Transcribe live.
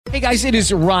Hey guys, it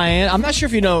is Ryan. I'm not sure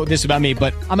if you know this about me,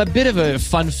 but I'm a bit of a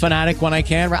fun fanatic when I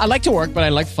can. I like to work, but I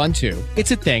like fun too.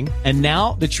 It's a thing. And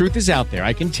now the truth is out there.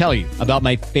 I can tell you about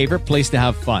my favorite place to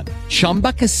have fun.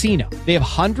 Chumba Casino. They have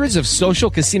hundreds of social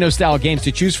casino style games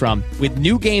to choose from with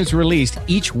new games released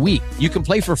each week. You can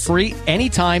play for free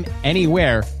anytime,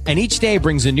 anywhere. And each day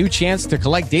brings a new chance to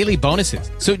collect daily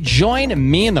bonuses. So join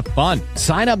me in the fun.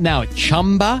 Sign up now at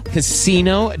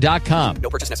ChumbaCasino.com. No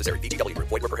purchase necessary. VGW.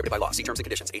 Void where prohibited by law. See terms and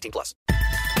conditions. 18+.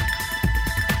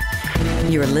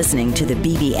 You're listening to the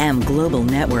BBM Global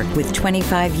Network with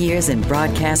 25 years in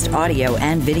broadcast audio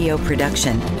and video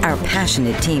production. Our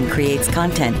passionate team creates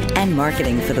content and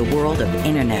marketing for the world of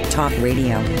Internet talk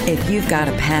radio. If you've got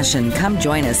a passion, come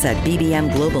join us at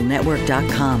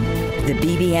bbmglobalnetwork.com. The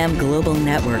BBM Global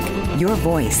Network. Your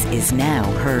voice is now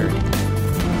heard.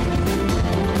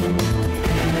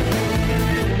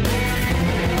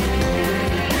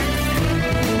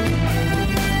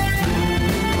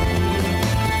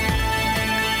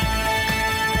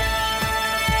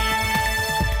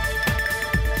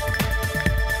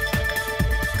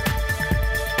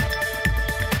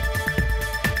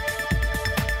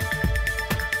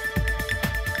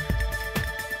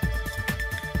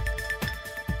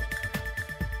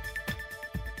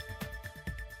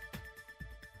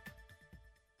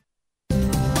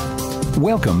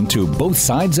 Welcome to Both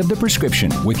Sides of the Prescription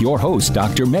with your hosts,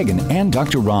 Dr. Megan and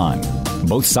Dr. Ron.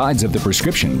 Both Sides of the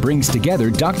Prescription brings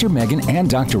together Dr. Megan and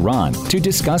Dr. Ron to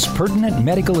discuss pertinent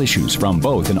medical issues from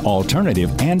both an alternative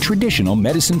and traditional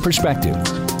medicine perspective.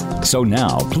 So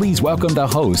now, please welcome the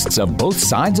hosts of Both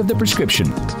Sides of the Prescription,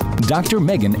 Dr.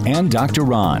 Megan and Dr.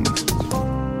 Ron.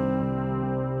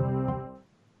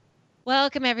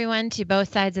 Welcome, everyone, to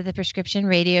Both Sides of the Prescription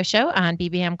radio show on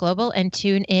BBM Global and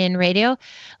TuneIn Radio.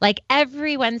 Like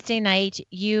every Wednesday night,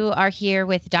 you are here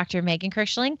with Dr. Megan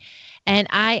Kirschling, and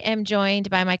I am joined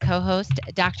by my co-host,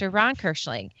 Dr. Ron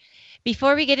Kirschling.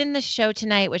 Before we get in the show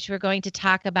tonight, which we're going to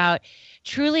talk about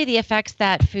truly the effects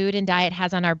that food and diet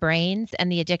has on our brains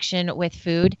and the addiction with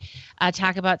food,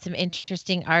 talk about some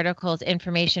interesting articles,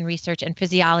 information, research, and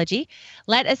physiology,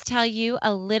 let us tell you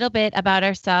a little bit about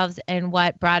ourselves and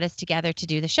what brought us together to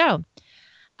do the show.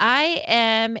 I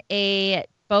am a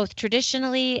both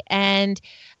traditionally and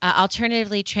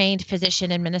alternatively trained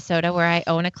physician in Minnesota, where I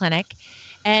own a clinic,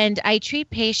 and I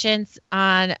treat patients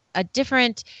on a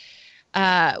different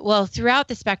throughout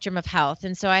the spectrum of health.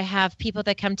 And so I have people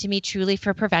that come to me truly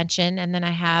for prevention. And then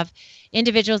I have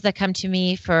individuals that come to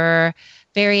me for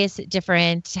various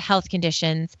different health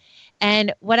conditions.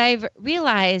 And what I've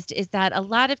realized is that a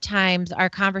lot of times our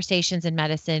conversations in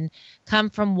medicine come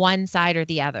from one side or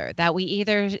the other, that we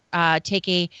either take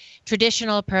a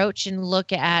traditional approach and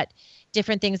look at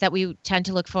different things that we tend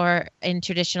to look for in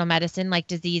traditional medicine, like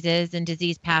diseases and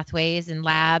disease pathways and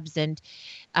labs and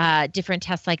different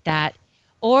tests like that.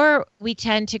 Or we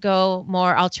tend to go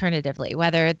more alternatively,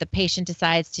 whether the patient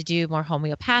decides to do more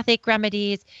homeopathic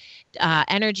remedies,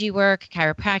 energy work,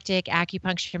 chiropractic,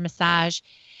 acupuncture, massage,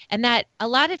 and that a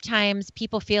lot of times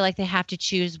people feel like they have to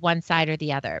choose one side or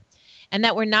the other, and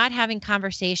that we're not having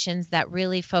conversations that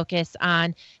really focus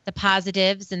on the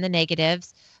positives and the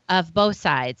negatives of both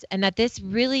sides, and that this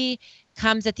really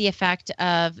comes at the effect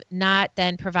of not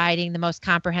then providing the most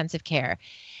comprehensive care.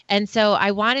 And so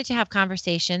I wanted to have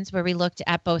conversations where we looked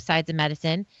at both sides of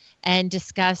medicine and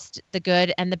discussed the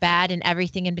good and the bad and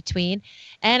everything in between.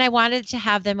 And I wanted to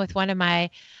have them with one of my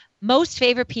most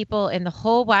favorite people in the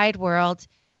whole wide world,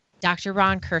 Dr.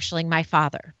 Ron Kirschling, my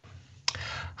father.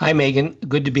 Hi, Megan.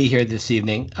 Good to be here this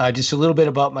evening. Just a little bit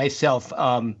about myself.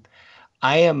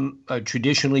 I am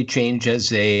traditionally trained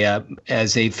as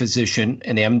a physician,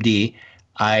 an MD.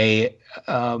 I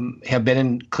have been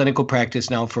in clinical practice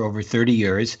now for over 30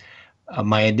 years.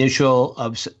 My initial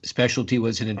specialty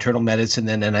was in internal medicine,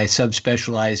 and then I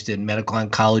subspecialized in medical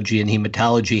oncology and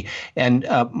hematology. And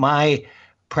my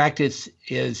practice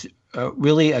is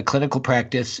really a clinical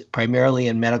practice, primarily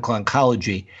in medical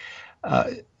oncology.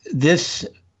 This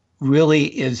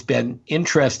really has been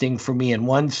interesting for me in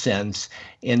one sense,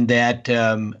 in that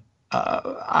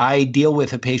I deal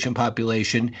with a patient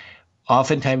population,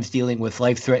 oftentimes dealing with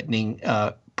life-threatening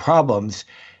problems.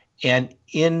 And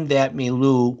in that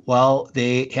milieu, while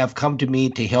they have come to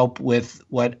me to help with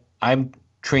what I'm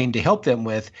trained to help them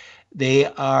with, they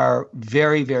are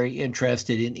very, very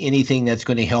interested in anything that's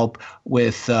going to help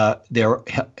with their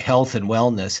health and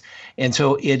wellness. And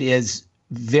so it is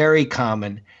very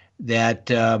common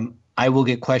that I will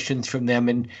get questions from them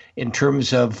in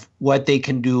terms of what they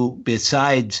can do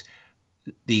besides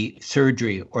the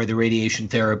surgery or the radiation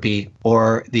therapy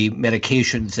or the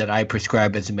medications that I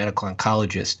prescribe as a medical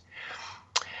oncologist.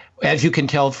 As you can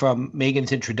tell from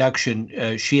Megan's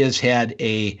introduction, she has had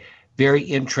a very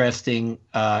interesting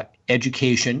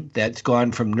education that's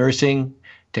gone from nursing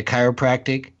to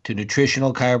chiropractic to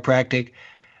nutritional chiropractic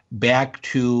back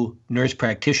to nurse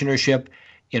practitionership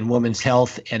in women's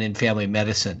health and in family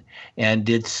medicine. And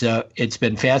it's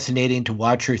been fascinating to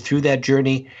watch her through that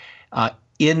journey.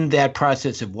 In that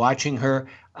process of watching her,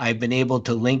 I've been able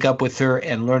to link up with her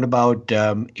and learn about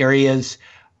areas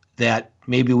that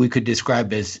maybe we could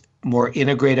describe as more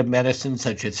integrative medicine,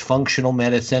 such as functional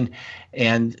medicine.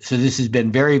 And so this has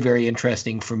been very, very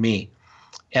interesting for me.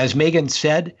 As Megan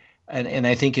said, and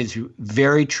I think is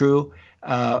very true,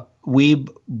 we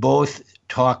both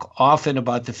talk often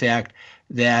about the fact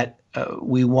that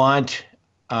we want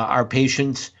our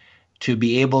patients to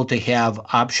be able to have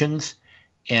options.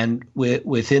 And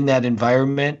within that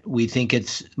environment, we think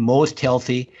it's most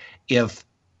healthy if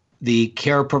the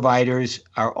care providers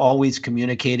are always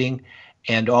communicating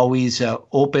and always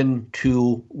open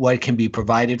to what can be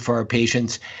provided for our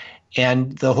patients.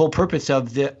 And the whole purpose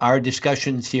of our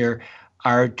discussions here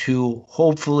are to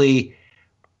hopefully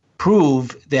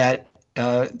prove that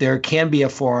there can be a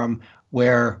forum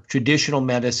where traditional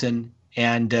medicine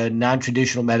and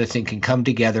non-traditional medicine can come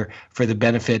together for the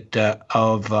benefit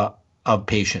of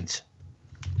patients.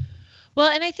 Well,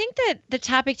 and I think that the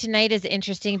topic tonight is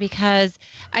interesting because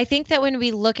I think that when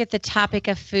we look at the topic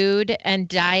of food and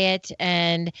diet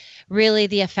and really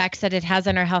the effects that it has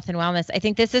on our health and wellness, I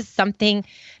think this is something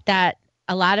that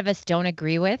a lot of us don't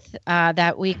agree with,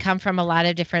 that we come from a lot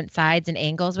of different sides and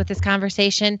angles with this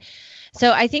conversation.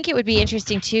 So I think it would be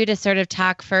interesting, too, to sort of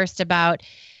talk first about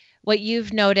what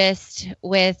you've noticed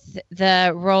with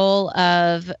the role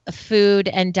of food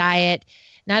and diet,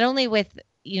 not only with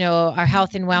our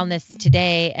health and wellness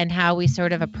today and how we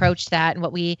sort of approach that and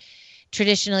what we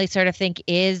traditionally sort of think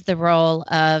is the role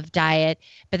of diet,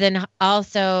 but then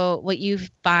also what you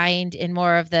find in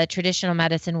more of the traditional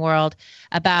medicine world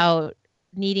about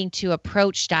needing to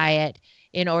approach diet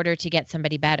in order to get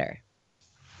somebody better.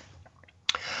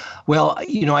 Well,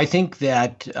 I think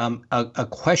that a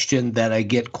question that I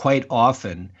get quite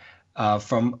often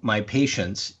from my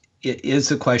patients is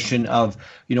the question of,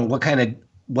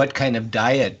 what kind of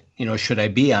diet, should I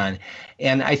be on?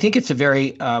 And I think it's a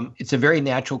very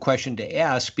natural question to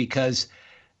ask because,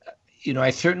 I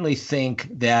certainly think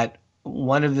that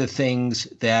one of the things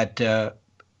that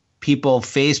people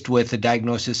faced with a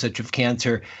diagnosis such of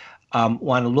cancer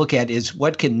want to look at is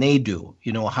what can they do?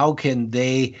 How can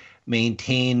they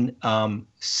maintain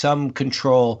some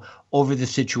control over the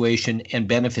situation and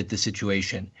benefit the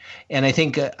situation? And I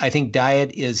think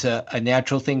diet is a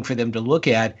natural thing for them to look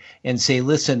at and say,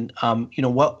 listen,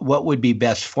 what would be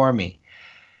best for me?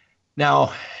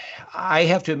 Now, I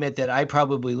have to admit that I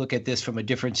probably look at this from a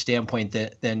different standpoint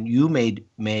than you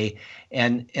may.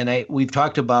 And we've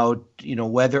talked about,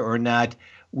 whether or not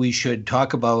we should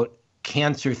talk about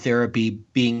cancer therapy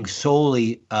being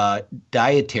solely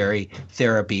dietary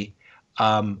therapy.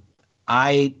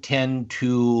 I tend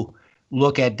to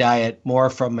look at diet more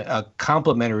from a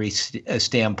complementary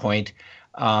standpoint,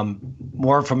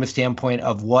 more from a standpoint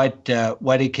of what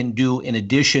it can do in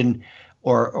addition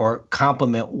or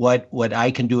complement what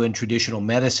I can do in traditional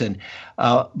medicine.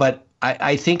 But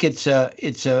I think it's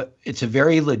a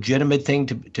very legitimate thing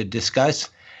to discuss.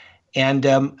 And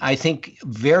I think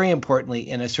very importantly,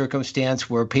 in a circumstance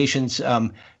where patients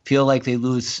feel like they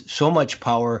lose so much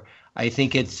power, I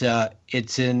think it's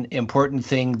an important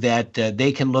thing that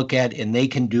they can look at and they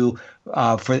can do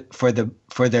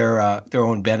for their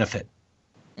own benefit.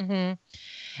 Mm-hmm.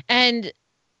 And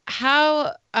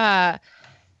how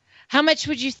much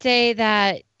would you say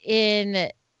that in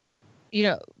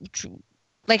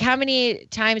how many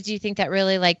times do you think that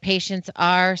really patients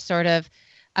are sort of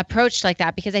approached like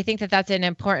that? Because I think that that's an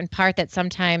important part that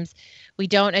sometimes we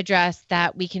don't address,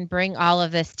 that we can bring all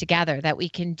of this together, that we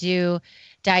can do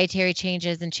dietary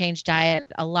changes and change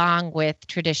diet along with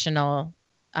traditional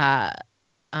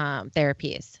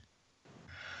therapies.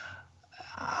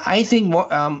 I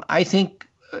think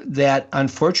that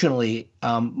unfortunately,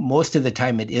 most of the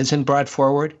time it isn't brought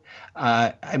forward.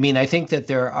 I think that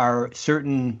there are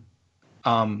certain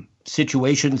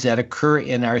situations that occur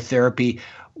in our therapy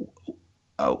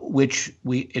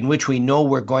in which we know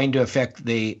we're going to affect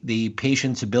the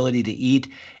patient's ability to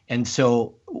eat, and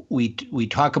so we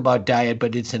talk about diet,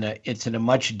 but it's in a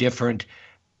much different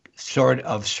sort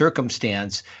of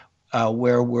circumstance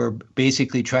where we're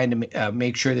basically trying to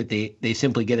make sure that they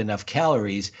simply get enough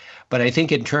calories. But I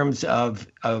think in terms of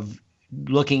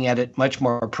looking at it much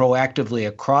more proactively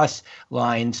across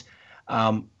lines,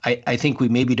 I think we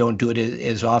maybe don't do it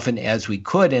as often as we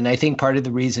could, and I think part of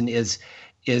the reason is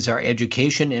our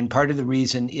education, and part of the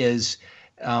reason is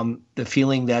the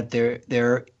feeling that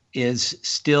there is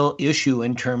still issue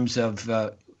in terms of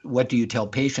what do you tell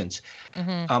patients.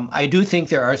 I do think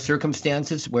there are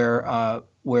circumstances where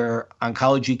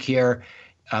oncology care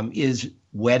is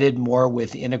wedded more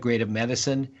with integrative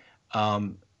medicine.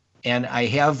 And I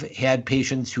have had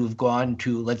patients who have gone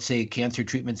to, let's say, Cancer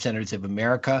Treatment Centers of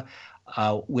America,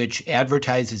 which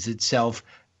advertises itself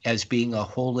as being a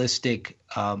holistic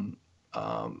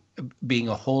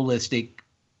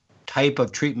type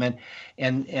of treatment,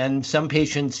 and some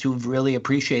patients who've really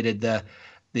appreciated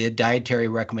the dietary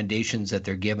recommendations that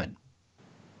they're given.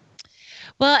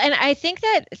 Well, and I think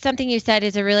that something you said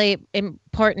is a really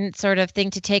important sort of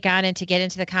thing to take on and to get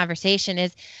into the conversation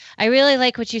is I really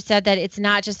like what you said, that it's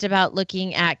not just about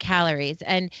looking at calories.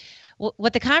 And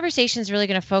what the conversation is really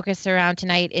going to focus around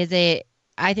tonight is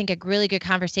I think a really good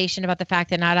conversation about the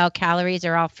fact that not all calories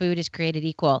or all food is created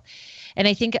equal. And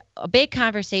I think a big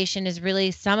conversation is really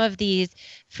some of these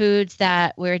foods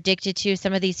that we're addicted to,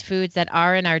 some of these foods that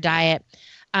are in our diet.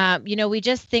 We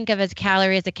just think of as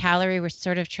calorie as a calorie. We're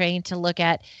sort of trained to look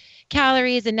at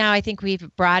calories. And now I think we've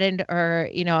broadened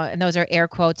and those are air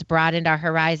quotes, broadened our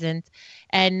horizons,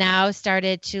 and now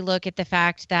started to look at the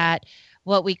fact that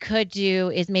what we could do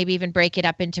is maybe even break it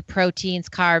up into proteins,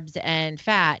 carbs, and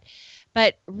fat.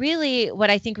 But really what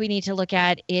I think we need to look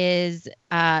at is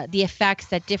the effects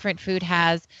that different food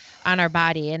has on our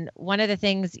body. And one of the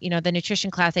things, the nutrition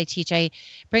class I teach, I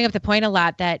bring up the point a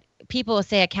lot that people will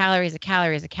say a calorie is a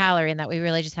calorie is a calorie, and that we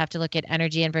really just have to look at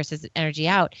energy in versus energy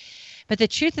out. But the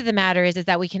truth of the matter is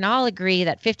that we can all agree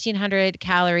that 1,500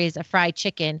 calories of fried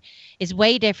chicken is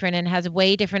way different and has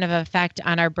way different of an effect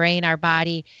on our brain, our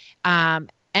body,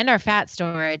 and our fat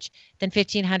storage than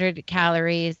 1,500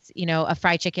 calories, of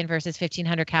fried chicken versus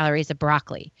 1,500 calories of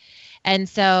broccoli. And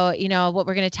so, what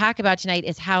we're going to talk about tonight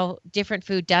is how different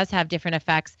food does have different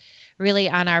effects really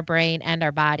on our brain and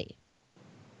our body.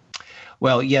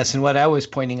 Well, yes. And what I was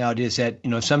pointing out is that,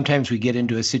 sometimes we get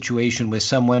into a situation with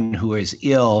someone who is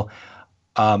ill,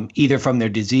 either from their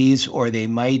disease or they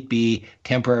might be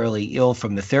temporarily ill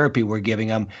from the therapy we're giving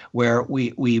them, where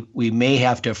we may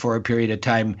have to, for a period of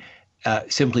time,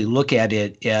 simply look at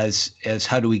it as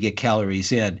how do we get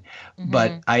calories in.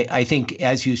 But I think,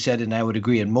 as you said, and I would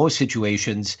agree, in most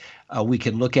situations, we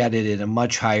can look at it at a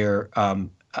much higher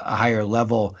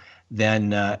level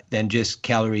than just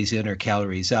calories in or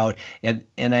calories out. And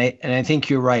I think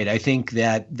you're right. I think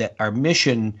that our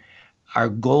mission, our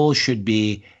goal should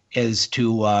be as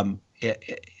to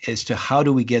how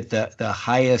do we get the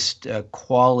highest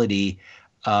quality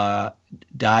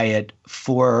diet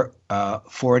for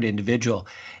an individual.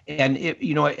 And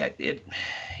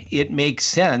it makes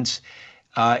sense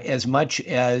as much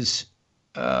as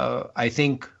I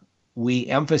think we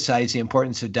emphasize the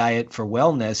importance of diet for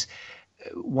wellness.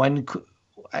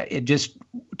 It just,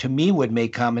 to me, would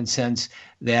make common sense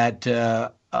that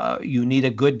you need a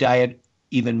good diet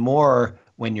even more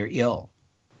when you're ill.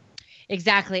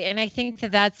 Exactly. And I think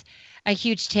that that's a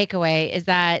huge takeaway, is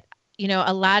that,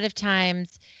 a lot of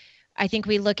times I think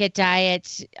we look at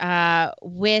diet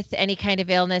with any kind of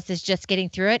illness as just getting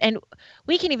through it. And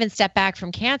we can even step back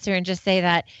from cancer and just say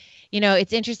that,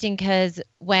 it's interesting because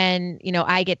when,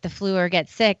 I get the flu or get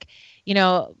sick,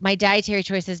 my dietary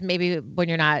choices, maybe when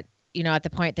you're not, at the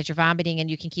point that you're vomiting and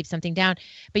you can keep something down,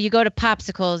 but you go to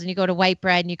popsicles and you go to white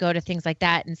bread and you go to things like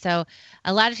that. And so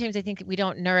a lot of times I think we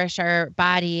don't nourish our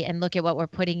body and look at what we're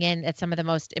putting in at some of the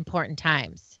most important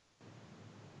times.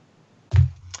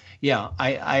 Yeah,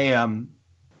 and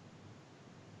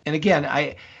again,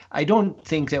 I don't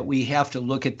think that we have to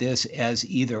look at this as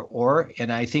either or.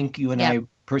 And I think you and I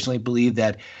personally believe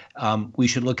that we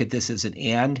should look at this as an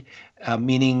and,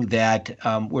 meaning that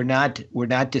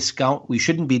we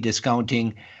shouldn't be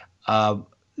discounting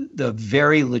the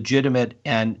very legitimate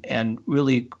and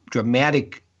really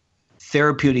dramatic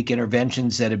therapeutic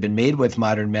interventions that have been made with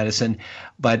modern medicine.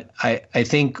 But I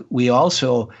think we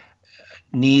also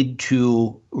need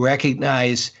to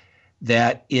recognize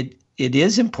that it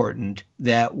is important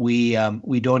that we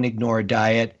don't ignore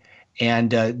diet,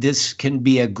 and this can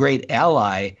be a great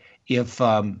ally if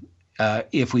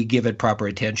we give it proper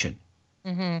attention.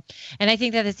 Mm-hmm. And I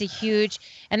think that is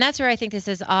and that's where I think this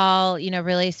is all,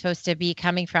 really supposed to be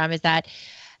coming from, is that,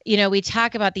 we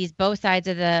talk about both sides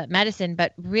of the medicine,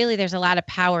 but really there's a lot of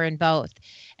power in both.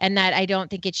 And that I don't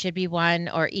think it should be one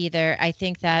or either. I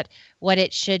think that what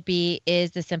it should be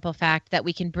is the simple fact that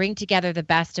we can bring together the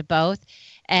best of both,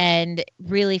 and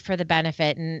really for the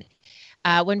benefit. And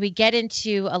when we get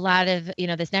into a lot of,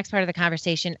 this next part of the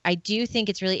conversation, I do think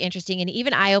it's really interesting and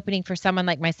even eye-opening for someone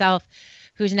like myself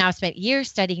who's now spent years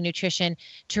studying nutrition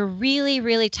to really,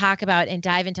 really talk about and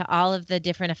dive into all of the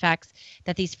different effects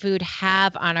that these food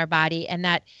have on our body. And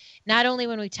that not only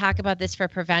when we talk about this for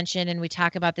prevention and we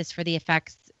talk about this for the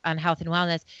effects on health and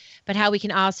wellness, but how we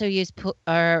can also use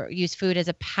food as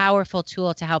a powerful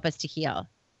tool to help us to heal.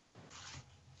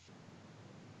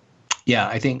 Yeah,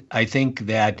 I think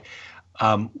that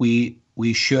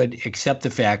we should accept the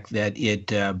fact that it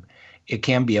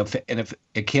can be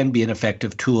an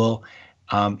effective tool.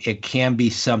 It can be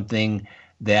something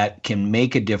that can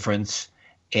make a difference,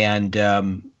 and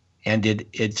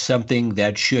it's something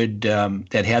that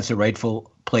that has a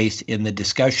rightful place in the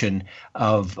discussion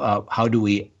of how do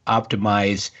we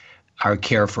optimize our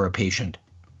care for a patient.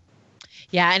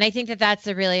 Yeah, and I think that that's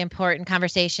a really important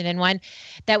conversation, and one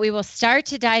that we will start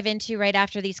to dive into right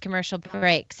after these commercial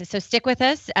breaks. So stick with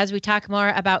us as we talk more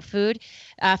about food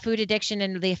addiction,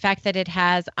 and the effect that it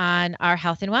has on our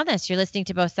health and wellness. You're listening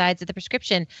to Both Sides of the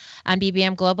Prescription on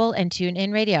BBM Global and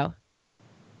TuneIn Radio.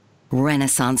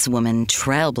 Renaissance woman,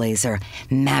 trailblazer,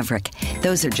 maverick.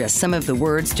 Those are just some of the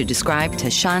words to describe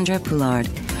Tashandra Poulard,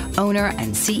 owner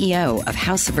and CEO of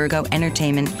House of Virgo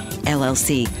Entertainment,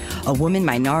 LLC, a woman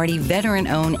minority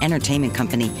veteran-owned entertainment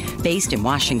company based in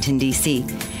Washington, D.C.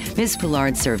 Ms.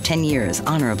 Poulard served 10 years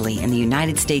honorably in the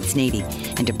United States Navy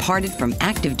and departed from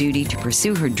active duty to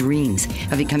pursue her dreams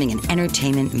of becoming an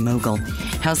entertainment mogul.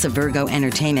 House of Virgo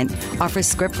Entertainment offers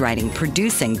script writing,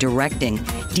 producing, directing,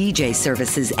 DJ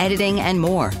services, editing, and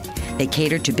more. They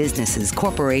cater to businesses,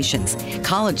 corporations,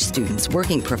 college students,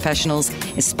 working professionals,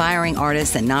 aspiring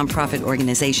artists, and nonprofit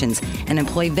organizations, and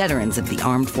employ veterans of the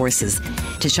armed forces.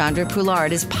 Tashandra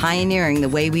Poulard is pioneering the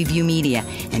way we view media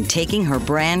and taking her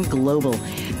brand global.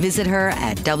 Visit her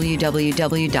at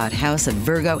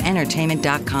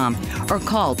www.houseofvirgoentertainment.com or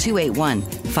call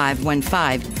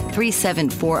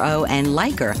 281-515-3740 and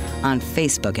like her on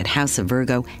Facebook at House of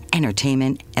Virgo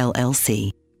Entertainment,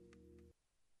 LLC.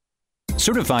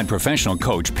 Certified professional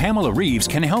coach Pamela Reeves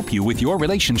can help you with your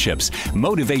relationships.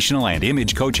 Motivational and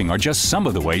image coaching are just some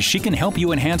of the ways she can help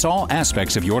you enhance all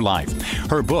aspects of your life.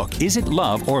 Her book, Is It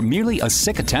Love or Merely a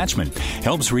Sick Attachment?,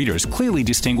 helps readers clearly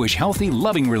distinguish healthy,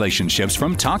 loving relationships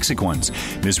from toxic ones.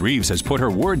 Ms. Reeves has put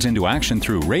her words into action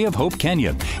through Ray of Hope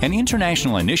Kenya, an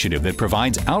international initiative that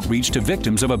provides outreach to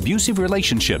victims of abusive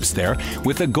relationships there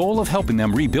with the goal of helping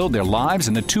them rebuild their lives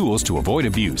and the tools to avoid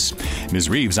abuse. Ms.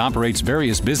 Reeves operates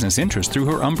various business interests through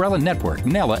her umbrella network,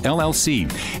 Nella LLC,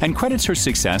 and credits her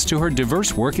success to her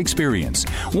diverse work experience.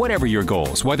 Whatever your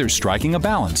goals, whether striking a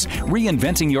balance,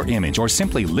 reinventing your image, or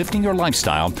simply lifting your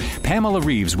lifestyle, Pamela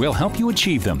Reeves will help you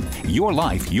achieve them. Your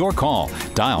life, your call.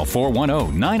 Dial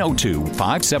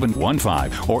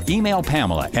 410-902-5715 or email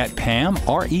Pamela at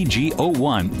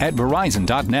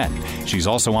pamregon@verizon.net. She's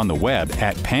also on the web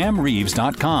at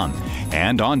pamreeves.com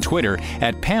and on Twitter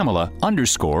at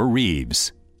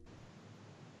Pamela_Reeves.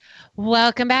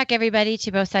 Welcome back, everybody,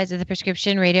 to Both Sides of the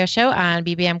Prescription radio show on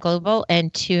BBM Global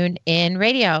and TuneIn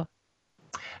Radio.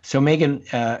 So, Megan,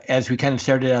 as we kind of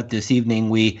started out this evening,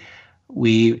 we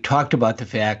talked about the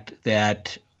fact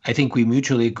that I think we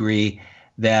mutually agree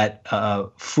that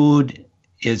food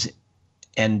is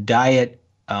and diet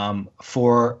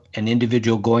for an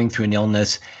individual going through an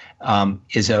illness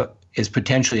is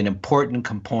potentially an important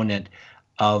component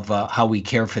of how we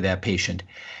care for that patient.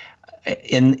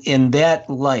 In that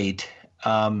light,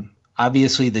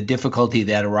 obviously the difficulty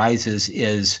that arises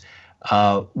is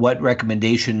what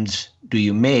recommendations do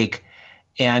you make?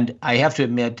 And I have to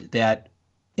admit that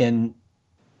in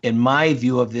my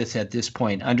view of this at this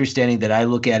point, understanding that I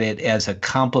look at it as a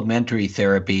complementary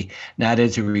therapy, not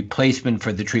as a replacement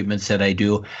for the treatments that I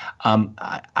do,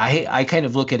 I kind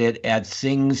of look at it as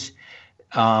things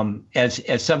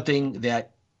as something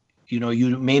that,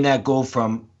 you may not go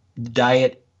from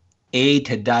diet A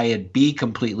to diet B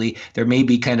completely. There may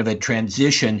be kind of a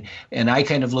transition, and I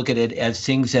kind of look at it as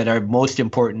things that are most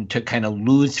important to kind of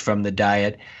lose from the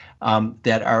diet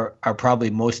that are probably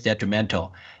most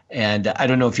detrimental. And I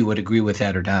don't know if you would agree with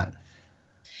that or not.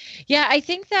 Yeah, I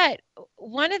think that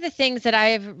one of the things that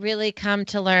I've really come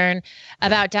to learn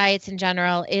about diets in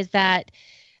general is that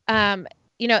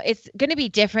it's going to be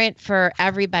different for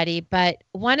everybody. But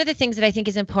one of the things that I think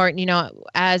is important,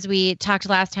 as we talked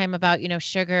last time about,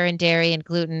 sugar and dairy and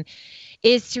gluten,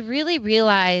 is to really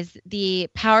realize the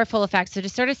powerful effects. So to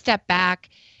sort of step back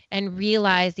and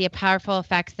realize the powerful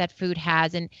effects that food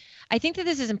has. And I think that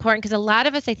this is important because a lot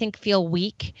of us, I think, feel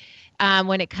weak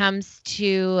when it comes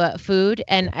to food.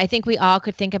 And I think we all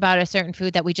could think about a certain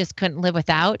food that we just couldn't live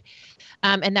without.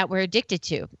 And that we're addicted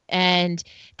to. And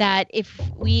that if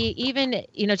we even,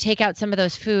 take out some of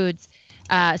those foods,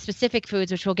 specific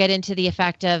foods, which we'll get into the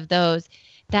effect of those,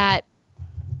 that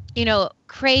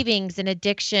cravings and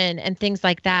addiction and things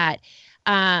like that.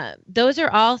 Those are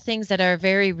all things that are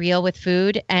very real with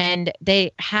food, and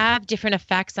they have different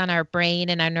effects on our brain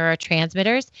and our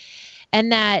neurotransmitters. And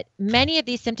that many of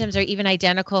these symptoms are even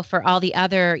identical for all the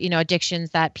other,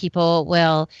 addictions that people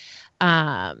will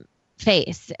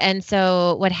face. And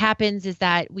so what happens is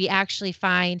that we actually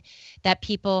find that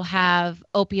people have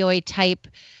opioid type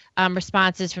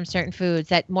responses from certain foods,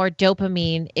 that more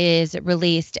dopamine is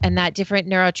released, and that different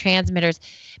neurotransmitters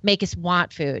make us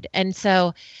want food. And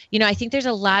so, I think there's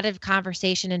a lot of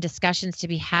conversation and discussions to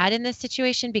be had in this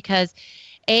situation, because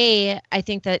I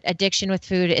think that addiction with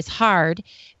food is hard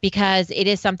because it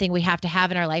is something we have to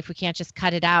have in our life. We can't just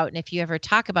cut it out. And if you ever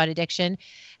talk about addiction,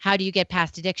 how do you get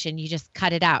past addiction? You just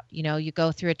cut it out. You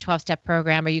go through a 12-step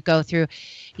program, or you go through,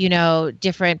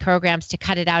 different programs to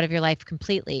cut it out of your life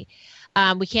completely.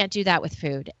 We can't do that with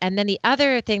food. And then the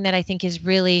other thing that I think is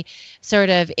really sort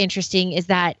of interesting is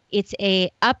that it's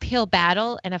a uphill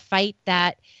battle and a fight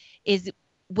that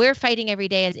we're fighting every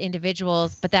day as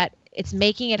individuals, but that it's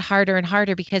making it harder and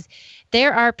harder because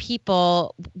there are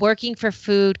people working for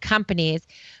food companies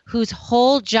whose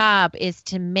whole job is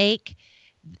to make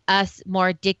us more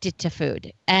addicted to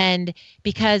food. And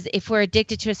because if we're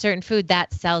addicted to a certain food,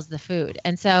 that sells the food.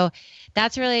 And so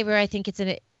that's really where I think it's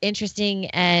an interesting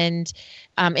and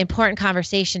important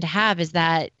conversation to have, is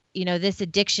that, this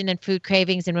addiction and food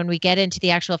cravings, and when we get into the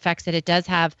actual effects that it does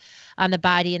have on the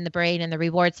body and the brain and the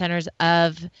reward centers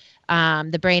of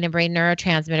the brain and brain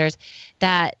neurotransmitters,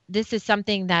 that this is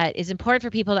something that is important for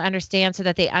people to understand, so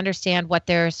that they understand what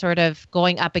they're sort of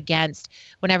going up against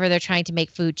whenever they're trying to make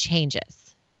food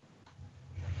changes.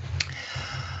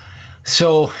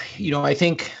 So, I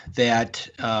think that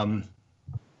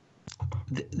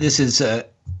this is a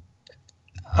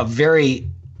very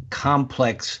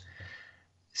complex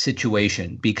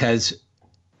situation, because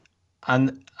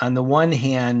on the one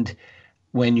hand,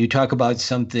 when you talk about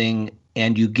something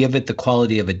and you give it the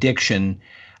quality of addiction,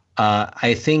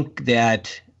 I think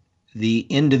that the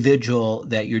individual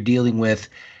that you're dealing with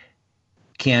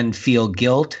can feel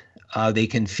guilt, they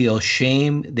can feel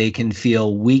shame, they can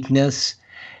feel weakness,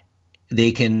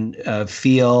 they can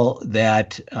feel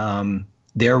that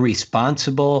they're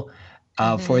responsible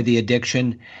for the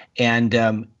addiction. And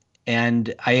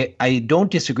I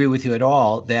don't disagree with you at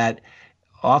all that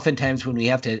oftentimes when we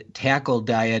have to tackle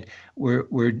diet,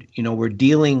 we're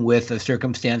dealing with a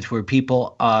circumstance where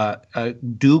people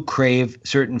do crave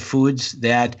certain foods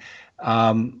that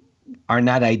are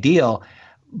not ideal.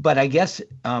 But I guess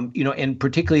and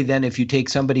particularly then if you take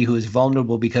somebody who is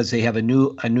vulnerable because they have a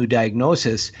new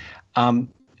diagnosis,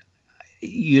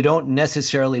 you don't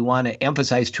necessarily want to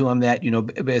emphasize to them that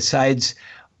besides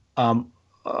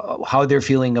how they're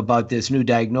feeling about this new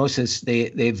diagnosis,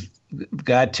 they've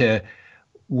got to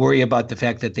worry about the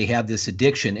fact that they have this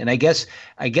addiction. And I guess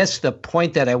the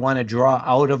point that I want to draw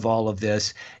out of all of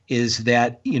this is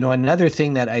that another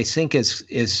thing that I think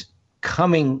is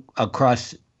coming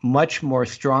across much more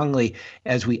strongly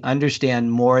as we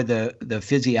understand more the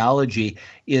physiology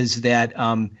is that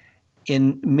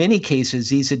in many cases,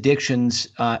 these addictions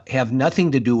have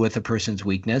nothing to do with a person's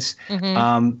weakness.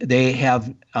 Mm-hmm. They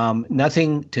have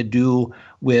nothing to do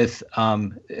with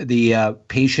the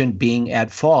patient being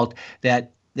at fault.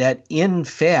 That in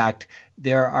fact,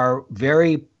 there are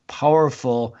very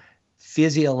powerful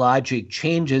physiologic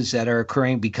changes that are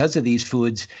occurring because of these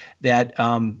foods that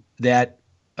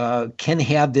can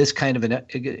have this kind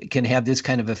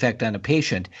of effect on a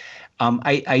patient.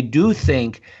 I do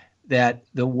think that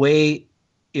the way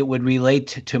it would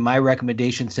relate to my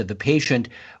recommendations to the patient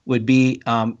would be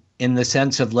in the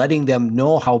sense of letting them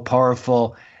know how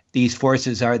powerful these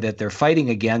forces are that they're fighting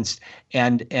against,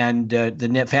 and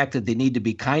the fact that they need to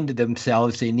be kind to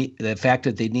themselves. The fact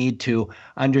that they need to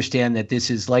understand that this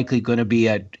is likely going to be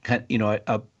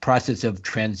a process of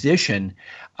transition,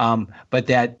 but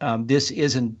that this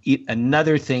isn't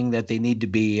another thing that they need to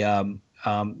be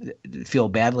feel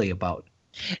badly about.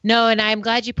 No, and I'm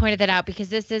glad you pointed that out, because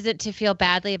this isn't to feel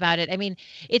badly about it. I mean,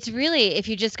 it's really, if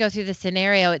you just go through the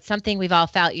scenario, it's something we've all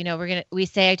felt. We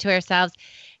say to ourselves,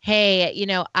 hey,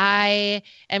 I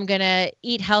am going to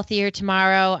eat healthier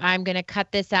tomorrow. I'm going to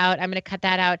cut this out. I'm going to cut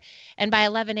that out. And by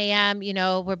 11 a.m.,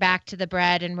 we're back to the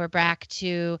bread, and we're back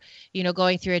to,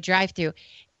 going through a drive-through.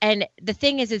 And the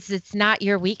thing is it's not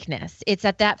your weakness. It's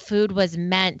that food was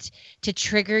meant to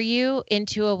trigger you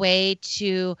into a way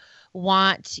to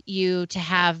want you to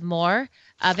have more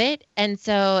of it. And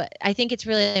so I think it's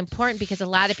really important, because a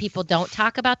lot of people don't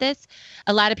talk about this.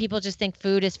 A lot of people just think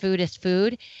food is food is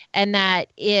food. And that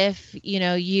if,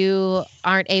 you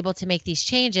aren't able to make these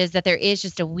changes, that there is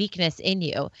just a weakness in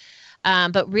you.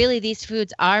 But really, these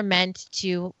foods are meant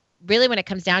to, really, when it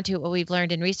comes down to it, what we've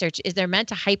learned in research is they're meant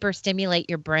to hyperstimulate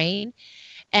your brain.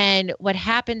 And what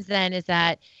happens then is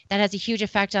that has a huge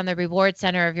effect on the reward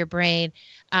center of your brain,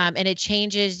 and it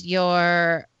changes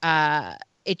your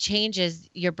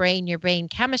brain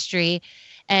chemistry,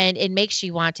 and it makes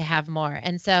you want to have more.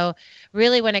 And so,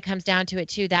 really, when it comes down to it,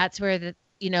 too, that's where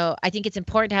I think it's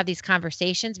important to have these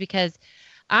conversations, because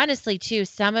honestly, too,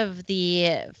 some of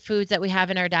the foods that we have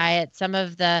in our diet, some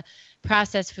of the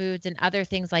processed foods and other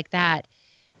things like that,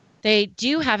 they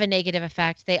do have a negative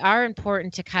effect. They are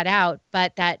important to cut out,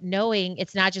 but that knowing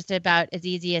it's not just about as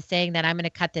easy as saying that I'm going to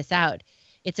cut this out.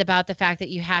 It's about the fact that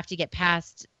you have to get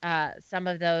past some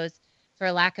of those,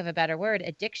 for lack of a better word,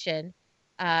 addiction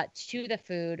to the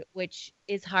food, which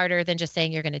is harder than just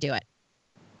saying you're going to do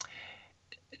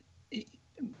it.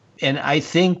 And I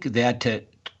think that to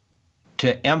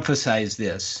emphasize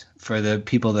this for the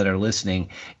people that are listening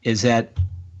is that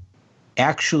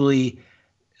actually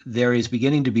there is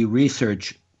beginning to be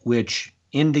research which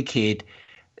indicate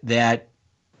that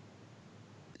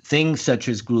things such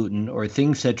as gluten or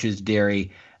things such as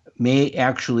dairy may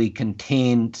actually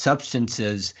contain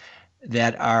substances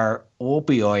that are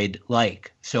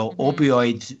opioid-like. So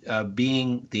opioids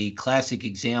being the classic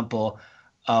example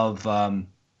of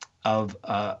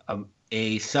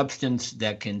a substance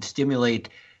that can stimulate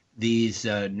these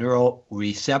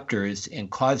neuroreceptors and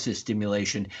cause this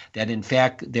stimulation, that in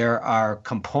fact there are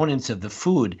components of the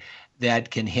food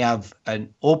that can have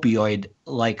an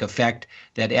opioid-like effect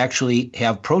that actually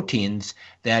have proteins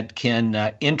that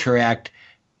can interact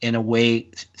in a way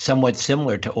somewhat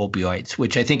similar to opioids,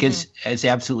 which I think is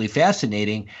absolutely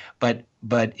fascinating, but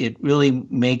it really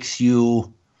makes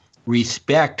you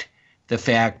respect the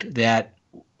fact that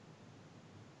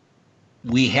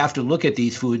we have to look at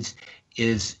these foods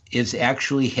is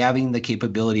actually having the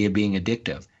capability of being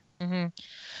addictive. Mm-hmm.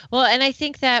 Well, and I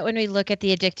think that when we look at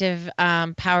the addictive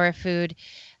power of food,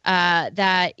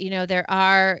 that, there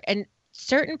are, and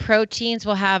certain proteins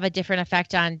will have a different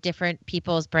effect on different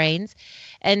people's brains.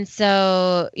 And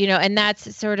so, and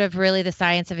that's sort of really the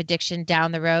science of addiction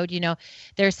down the road.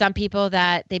 There are some people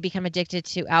that they become addicted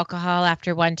to alcohol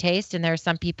after one taste, and there are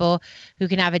some people who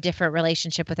can have a different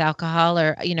relationship with alcohol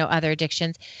or, other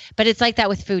addictions. But it's like that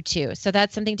with food too. So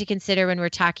that's something to consider when we're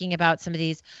talking about some of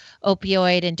these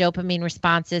opioid and dopamine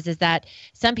responses, is that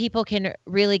some people can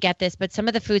really get this, but some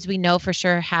of the foods we know for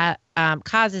sure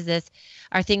causes this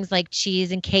are things like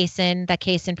cheese and casein, that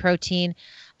casein protein,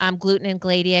 gluten and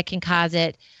gladia can cause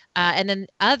it. And then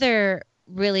other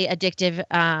really addictive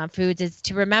foods is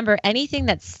to remember anything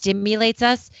that stimulates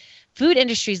us. Food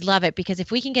industries love it, because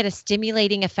if we can get a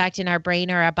stimulating effect in our brain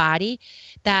or our body,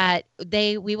 that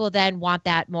we will then want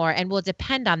that more, and we'll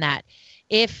depend on that.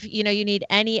 If you need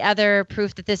any other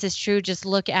proof that this is true, just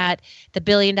look at the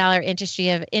billion-dollar industry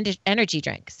of energy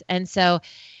drinks. And so,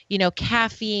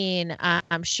 caffeine,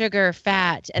 sugar,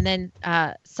 fat, and then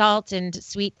salt and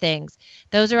sweet things.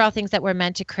 Those are all things that we're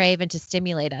meant to crave and to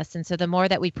stimulate us. And so the more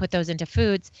that we put those into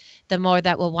foods, the more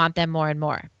that we'll want them more and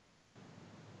more.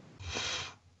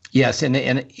 Yes, and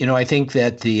I think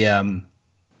that the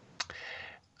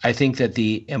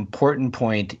important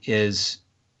point is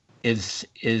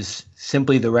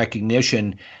simply the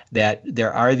recognition that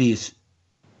there are these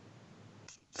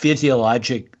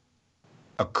physiologic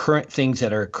things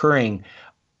that are occurring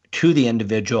to the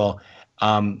individual,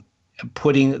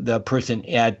 putting the person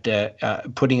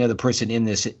in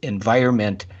this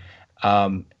environment,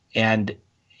 and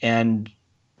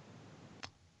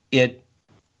it,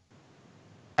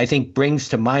 I think, brings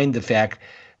to mind the fact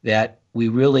that we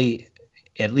really,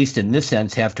 at least in this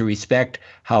sense, have to respect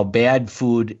how bad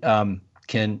food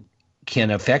can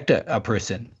affect a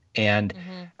person, and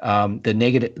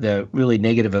the really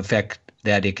negative effect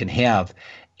that it can have.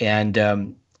 And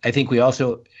I think you're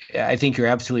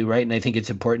absolutely right, and I think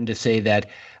it's important to say that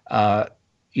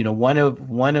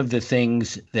one of the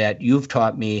things that you've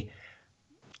taught me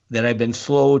that I've been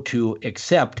slow to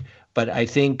accept, but I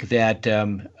think that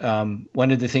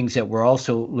one of the things that we're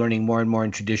also learning more and more in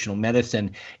traditional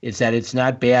medicine is that it's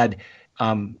not bad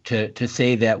to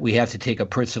say that we have to take a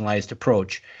personalized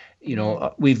approach.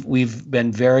 We've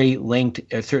been very linked,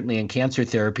 certainly in cancer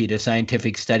therapy, to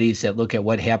scientific studies that look at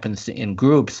what happens in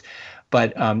groups.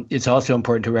 But it's also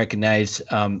important to recognize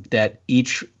that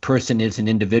each person is an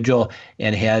individual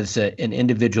and has an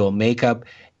individual makeup,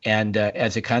 and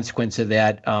as a consequence of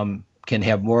that, can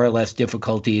have more or less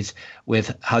difficulties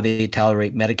with how they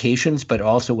tolerate medications, but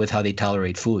also with how they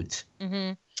tolerate foods.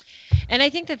 Mm-hmm. And I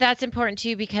think that that's important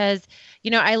too, because,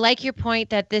 I like your point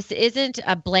that this isn't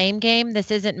a blame game.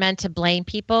 This isn't meant to blame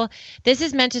people. This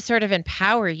is meant to sort of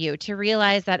empower you to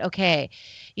realize that, okay,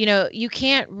 you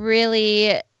can't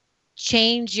really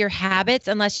change your habits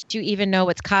unless you even know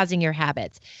what's causing your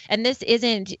habits. And this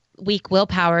isn't weak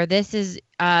willpower. This is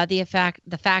the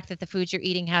fact that the foods you're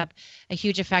eating have a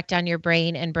huge effect on your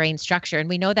brain and brain structure. And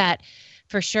we know that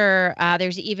for sure.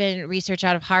 There's even research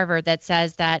out of Harvard that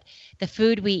says that the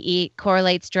food we eat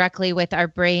correlates directly with our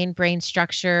brain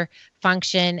structure,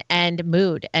 function, and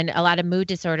mood. And a lot of mood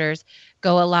disorders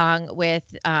go along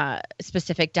with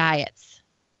specific diets.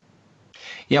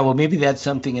 Yeah, well, maybe that's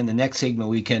something in the next segment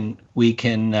we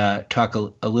can talk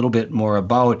a little bit more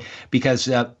about, because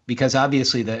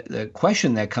obviously the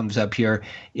question that comes up here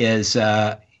is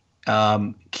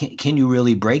can you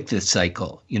really break this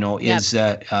cycle?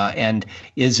 And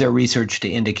is there research to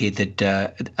indicate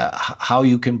that how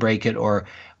you can break it, or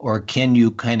can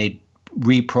you kind of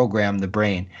reprogram the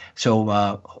brain? So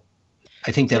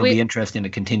I think that'll be interesting to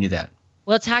continue that.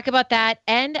 We'll talk about that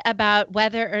and about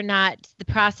whether or not the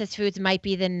processed foods might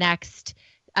be the next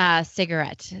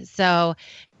cigarette. So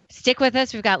stick with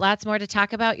us. We've got lots more to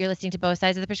talk about. You're listening to Both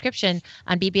Sides of the Prescription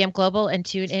on BBM Global and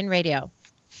TuneIn Radio.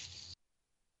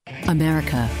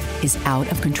 America is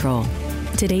out of control.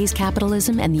 Today's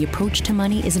capitalism and the approach to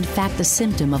money is in fact the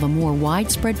symptom of a more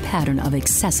widespread pattern of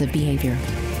excessive behavior.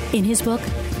 In his book,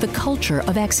 The Culture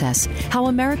of Excess, How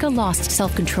America Lost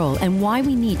Self-Control and Why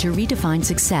We Need to Redefine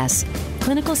Success,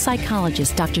 clinical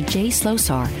psychologist Dr. Jay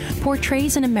Slosar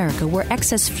portrays an America where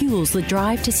excess fuels the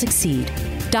drive to succeed.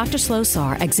 Dr.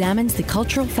 Slosar examines the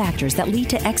cultural factors that lead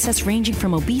to excess, ranging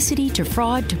from obesity to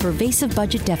fraud to pervasive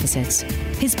budget deficits.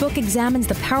 His book examines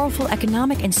the powerful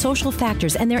economic and social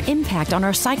factors and their impact on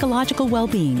our psychological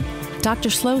well-being. Dr.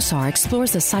 Slosar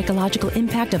explores the psychological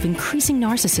impact of increasing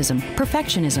narcissism,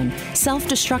 perfectionism,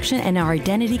 self-destruction, and our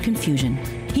identity confusion.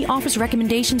 He offers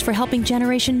recommendations for helping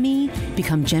Generation Me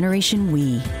become Generation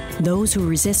We. Those who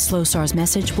resist Slosar's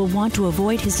message will want to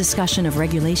avoid his discussion of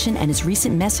regulation and his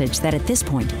recent message that at this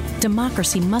point,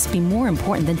 democracy must be more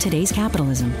important than today's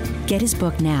capitalism. Get his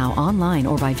book now online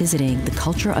or by visiting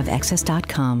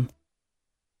thecultureofexcess.com.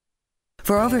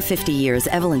 For over 50 years,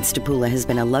 Evelyn Stapula has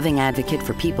been a loving advocate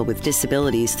for people with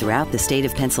disabilities throughout the state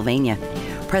of Pennsylvania.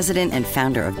 President and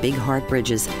founder of Big Heart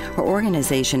Bridges, her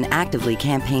organization actively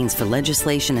campaigns for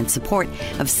legislation and support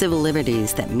of civil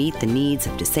liberties that meet the needs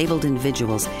of disabled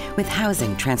individuals with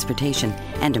housing, transportation,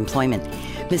 and employment.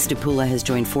 Ms. Stapula has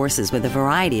joined forces with a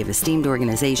variety of esteemed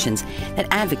organizations that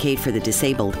advocate for the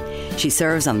disabled. She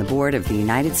serves on the board of the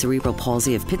United Cerebral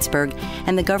Palsy of Pittsburgh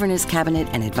and the Governor's Cabinet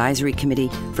and Advisory Committee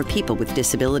for People with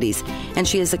Disabilities, and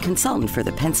she is a consultant for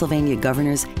the Pennsylvania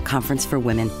Governor's Conference for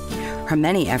Women. Her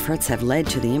many efforts have led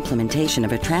to the implementation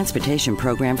of a transportation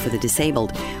program for the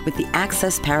disabled with the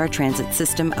Access Paratransit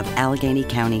System of Allegheny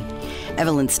County.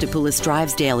 Evelyn Stapula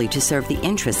strives daily to serve the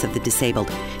interests of the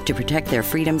disabled, to protect their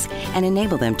freedoms, and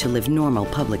enable them to live normal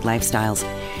public lifestyles.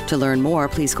 To learn more,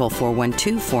 please call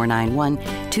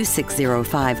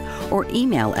 412-491-2605 or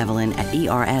email Evelyn at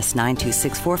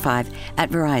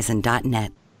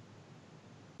ers92645@verizon.net.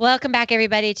 Welcome back,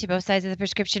 everybody, to Both Sides of the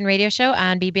Prescription radio show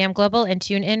on BBM Global and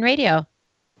TuneIn Radio.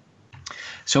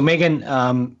 So,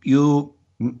 Megan, you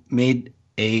made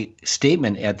a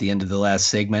statement at the end of the last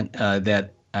segment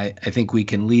that I think we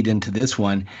can lead into this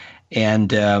one,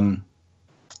 and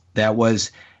that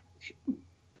was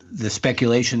the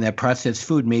speculation that processed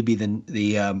food may be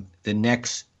the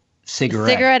next cigarette.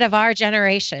 The cigarette of our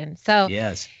generation. So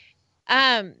yes.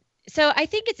 So I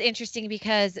think it's interesting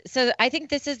because I think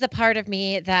this is the part of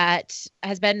me that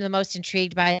has been the most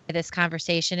intrigued by this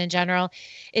conversation in general,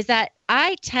 is that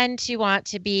I tend to want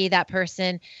to be that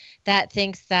person that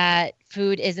thinks that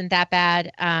food isn't that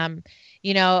bad. I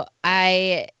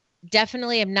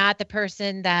definitely am not the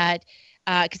person that,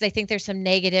 because I think there's some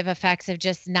negative effects of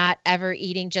just not ever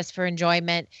eating just for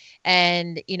enjoyment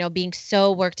and, being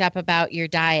so worked up about your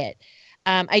diet.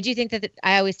 I do think that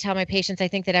I always tell my patients, I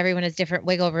think that everyone has different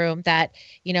wiggle room, that,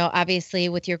 obviously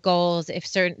with your goals,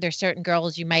 there's certain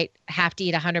goals, you might have to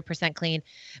eat 100% clean,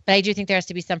 but I do think there has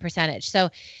to be some percentage.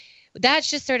 So that's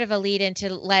just sort of a lead in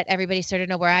to let everybody sort of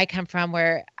know where I come from,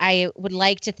 where I would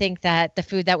like to think that the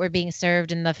food that we're being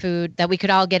served and the food that we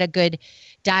could all get a good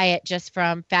diet just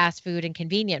from fast food and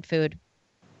convenient food.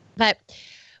 But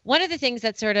one of the things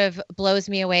that sort of blows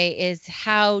me away is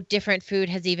how different food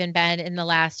has even been in the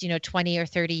last, 20 or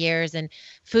 30 years, and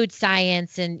food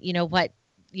science and,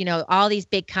 all these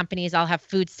big companies all have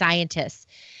food scientists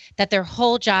that their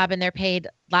whole job, and they're paid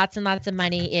lots and lots of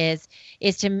money, is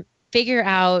to figure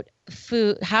out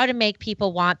food, how to make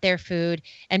people want their food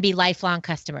and be lifelong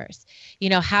customers.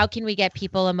 How can we get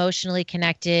people emotionally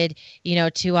connected,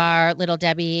 to our Little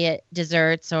Debbie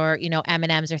desserts or,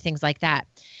 M&Ms or things like that.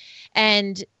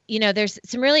 And, there's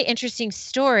some really interesting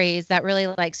stories that really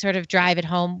sort of drive it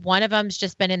home. One of them's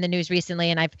just been in the news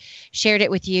recently, and I've shared it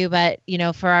with you, but,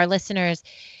 for our listeners,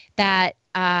 that,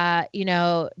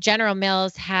 General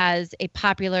Mills has a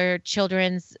popular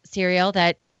children's cereal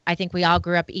that I think we all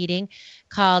grew up eating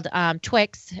called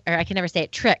Twix, or I can never say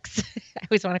it, Trix. I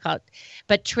always want to call it,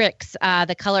 but Trix,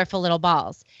 the colorful little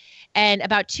balls. And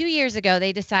about 2 years ago,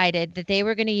 they decided that they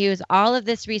were going to use all of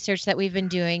this research that we've been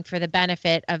doing for the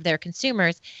benefit of their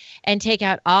consumers and take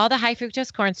out all the high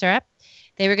fructose corn syrup.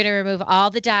 They were going to remove all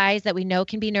the dyes that we know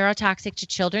can be neurotoxic to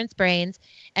children's brains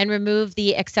and remove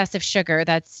the excessive sugar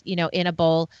that's, in a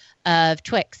bowl of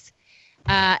Twix.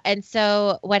 And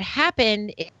so what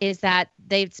happened is that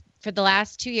for the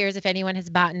last 2 years, if anyone has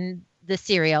bought the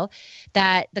cereal,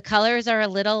 that the colors are a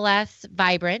little less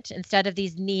vibrant. Instead of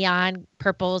these neon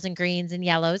purples and greens and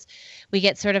yellows, we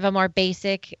get sort of a more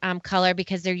basic color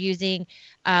because they're using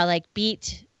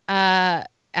beets and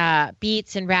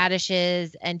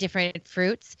radishes and different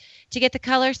fruits to get the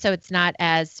color. So it's not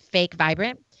as fake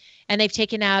vibrant. And they've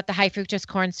taken out the high fructose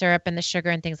corn syrup and the sugar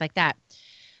and things like that.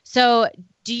 So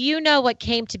do you know what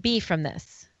came to be from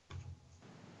this?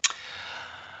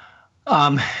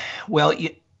 Well,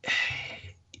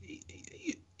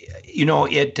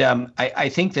 I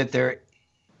think that there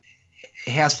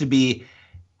has to be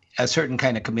a certain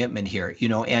kind of commitment here,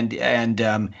 and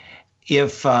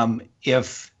if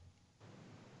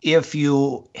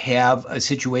you have a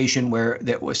situation where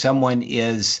someone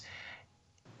is,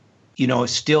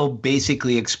 still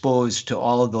basically exposed to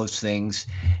all of those things,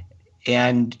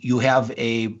 and you have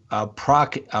a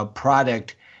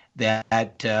product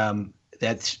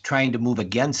that's trying to move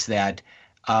against that,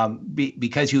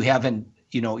 because you haven't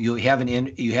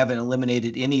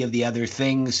eliminated any of the other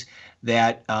things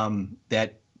that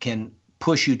can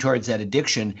push you towards that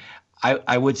addiction.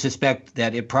 I would suspect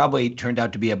that it probably turned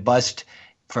out to be a bust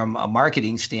from a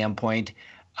marketing standpoint,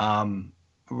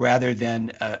 rather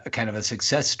than a kind of a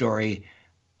success story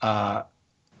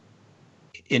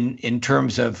in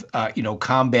terms of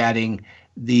combating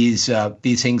these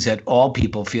things that all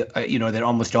people feel, that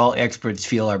almost all experts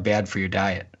feel are bad for your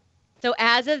diet. So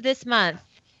as of this month,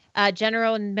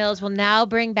 General Mills will now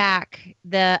bring back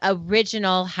the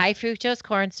original high fructose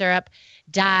corn syrup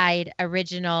dyed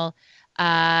original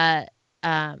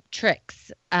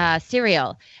Trix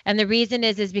cereal. And the reason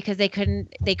is because they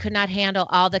could not handle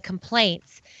all the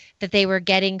complaints that they were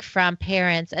getting from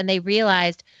parents. And they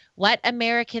realized what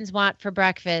Americans want for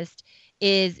breakfast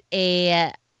is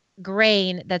a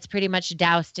grain that's pretty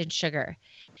doused in sugar.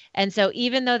 And so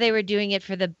even though they were doing it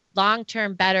for the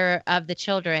long-term better of the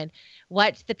children,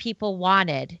 what the people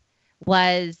wanted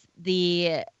was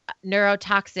the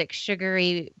neurotoxic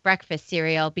sugary breakfast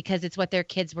cereal because it's what their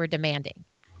kids were demanding.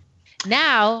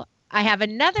 Now, I have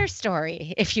another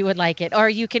story if you would like it, or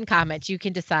you can comment, you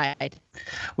can decide.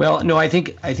 Well, no, I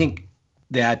think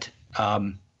that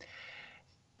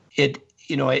it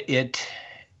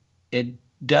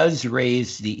does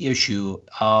raise the issue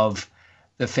of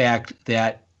the fact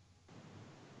that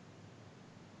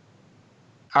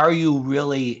are you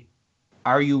really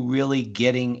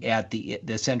getting at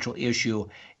the central issue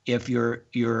if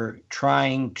you're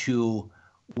trying to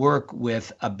work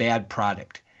with a bad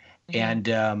product? And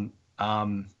there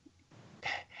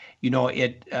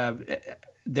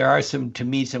are some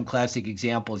classic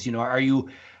examples. Are you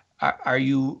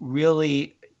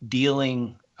really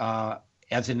dealing,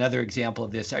 as another example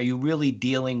of this, are you really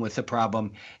dealing with the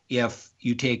problem if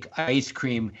you take ice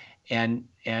cream and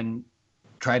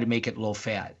try to make it low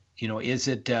fat? Is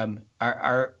it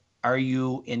are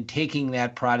you, in taking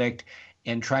that product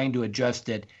and trying to adjust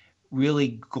it,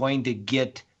 really going to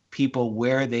get people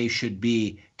where they should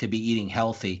be to be eating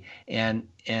healthy? And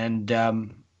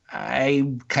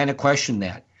I kind of question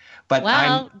that.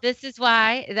 But this is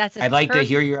why I'd like to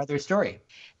hear your other story.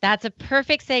 That's a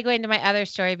perfect segue into my other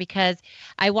story, because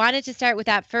I wanted to start with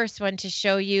that first one to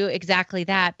show you exactly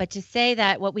that, but to say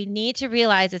that what we need to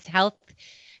realize as health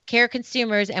care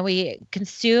consumers, and we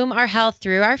consume our health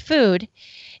through our food,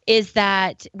 is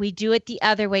that we do it the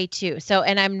other way too. So,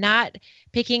 and I'm not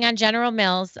picking on General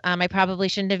Mills. I probably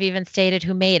shouldn't have even stated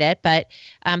who made it, but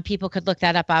people could look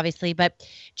that up, obviously. But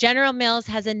General Mills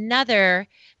has another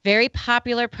very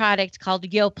popular product called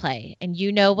Yoplait, and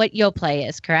you know what Yoplait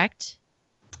is, correct?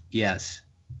 Yes.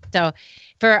 So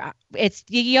it's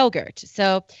the yogurt.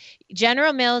 So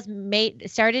General Mills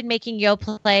started making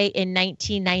Yoplait in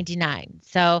 1999.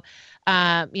 So,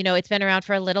 it's been around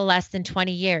for a little less than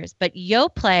 20 years. But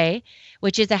Yoplait,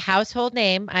 which is a household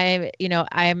name,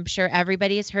 I'm sure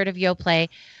everybody has heard of Yoplait.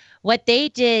 What they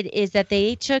did is that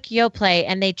they took Yoplait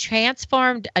and they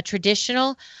transformed a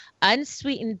traditional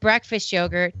unsweetened breakfast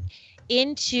yogurt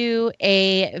into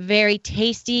a very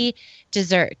tasty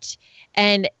dessert.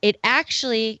 And it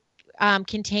actually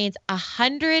contains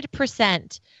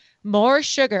 100% more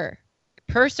sugar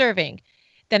per serving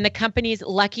than the company's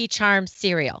Lucky Charms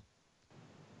cereal.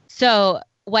 So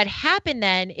what happened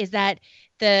then is that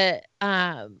the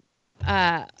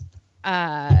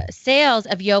sales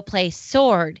of Yoplait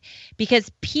soared because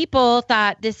people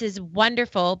thought this is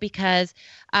wonderful because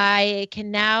I can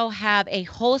now have a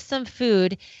wholesome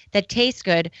food that tastes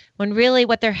good, when really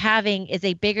what they're having is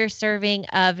a bigger serving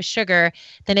of sugar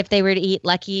than if they were to eat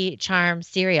Lucky Charms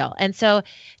cereal. And so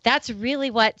that's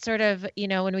really what sort of,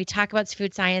 when we talk about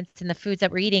food science and the foods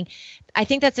that we're eating, I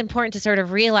think that's important to sort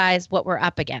of realize what we're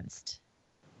up against.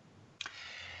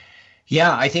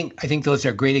 Yeah, I think those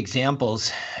are great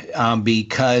examples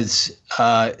because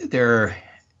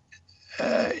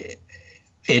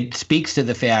it speaks to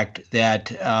the fact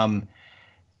that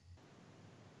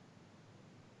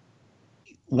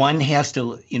one has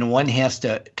to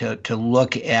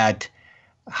look at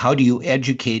how do you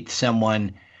educate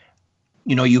someone.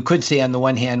 You could say on the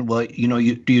one hand, well,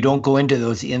 you don't go into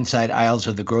those inside aisles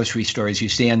of the grocery stores. You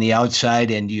stay on the outside,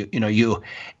 and you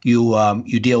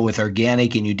deal with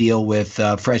organic and you deal with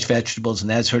fresh vegetables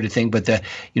and that sort of thing. But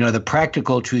the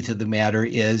practical truth of the matter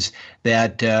is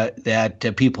that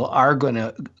people are going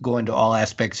to go into all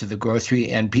aspects of the grocery,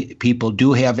 and people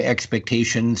do have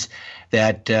expectations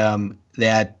that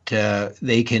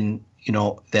they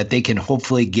can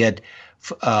hopefully get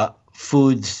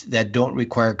foods that don't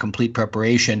require complete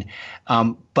preparation,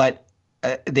 but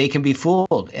they can be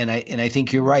fooled. And I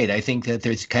think you're right. I think that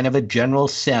there's kind of a general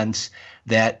sense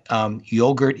that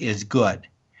yogurt is good,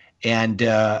 and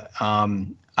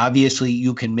obviously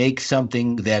you can make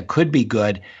something that could be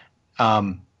good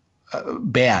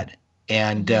bad.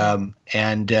 And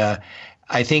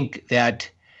I think that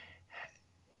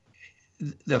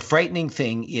the frightening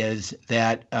thing is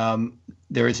that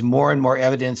there is more and more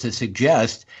evidence to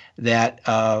suggest that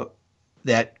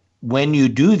when you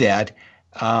do that,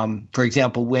 for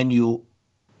example, when you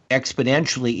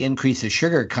exponentially increase the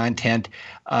sugar content,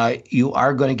 you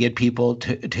are going to get people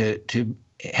to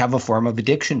have a form of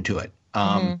addiction to it.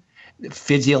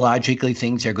 Physiologically,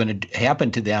 things are going to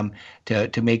happen to them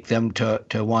to make them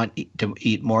to want to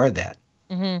eat more of that.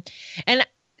 Mm-hmm. And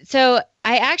so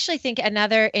I actually think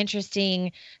another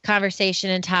interesting conversation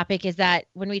and topic is that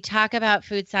when we talk about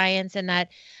food science and that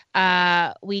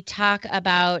we talk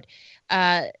about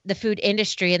the food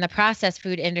industry and the processed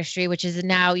food industry, which is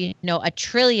now, $1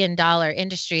 trillion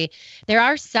industry, there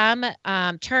are some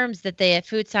terms that the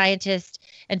food scientists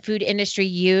and food industry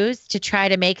use to try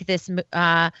to make this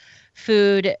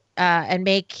food and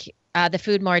make the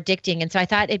food more addicting. And so I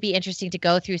thought it'd be interesting to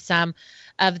go through some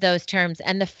of those terms.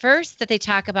 And the first that they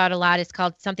talk about a lot is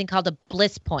something called a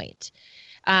bliss point.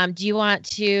 Have you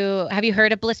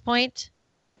heard of bliss point?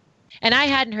 And I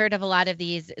hadn't heard of a lot of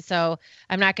these, so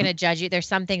I'm not going to judge you. There's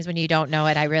some things when you don't know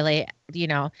it, I really,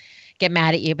 get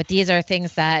mad at you. But these are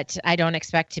things that I don't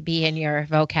expect to be in your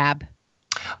vocab.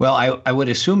 Well, I would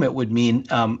assume it would mean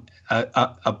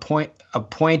a point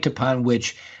upon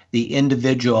which the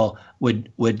individual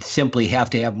would simply have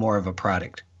to have more of a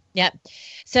product. Yep.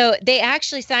 So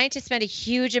scientists spend a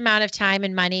huge amount of time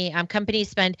and money. Companies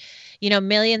spend,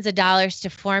 millions of dollars to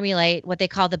formulate what they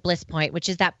call the bliss point, which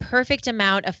is that perfect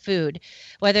amount of food,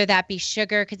 whether that be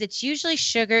sugar, because it's usually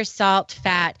sugar, salt,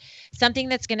 fat, something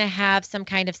that's going to have some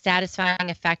kind of satisfying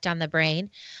effect on the brain.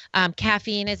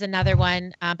 Caffeine is another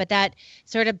one, but that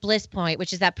sort of bliss point,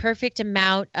 which is that perfect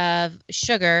amount of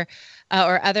sugar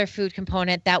or other food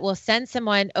component that will send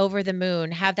someone over the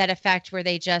moon, have that effect where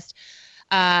they just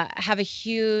have a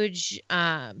huge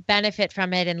benefit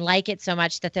from it and like it so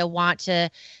much that they'll want to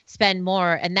spend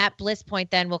more. And that bliss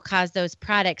point then will cause those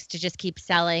products to just keep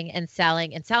selling and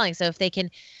selling and selling. So if they can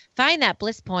find that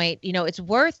bliss point, it's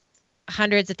worth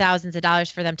hundreds of thousands of dollars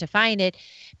for them to find it,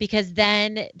 because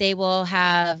then they will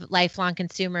have lifelong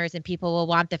consumers and people will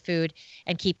want the food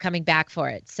and keep coming back for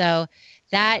it. So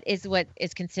that is what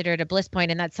is considered a bliss point,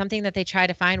 and that's something that they try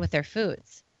to find with their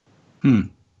foods.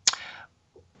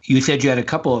 You said you had a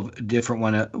couple of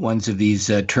different ones of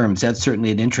these terms. That's certainly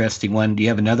an interesting one. Do you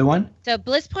have another one? So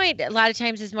bliss point a lot of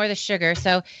times is more the sugar.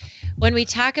 So when we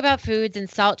talk about foods and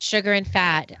salt, sugar, and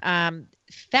fat,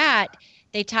 fat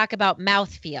they talk about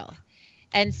mouthfeel.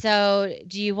 And so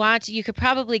you could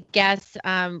probably guess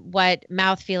what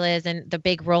mouthfeel is and the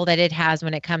big role that it has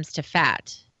when it comes to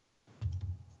fat.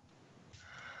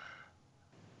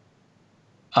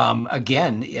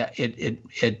 Again,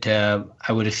 I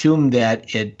would assume that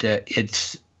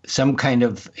it's some kind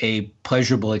of a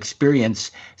pleasurable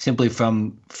experience simply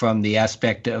from the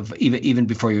aspect of even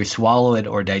before you swallow it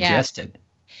or digest it.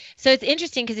 So it's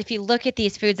interesting because if you look at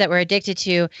these foods that we're addicted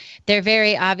to, they're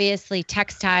very obviously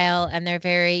textile and they're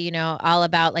very, all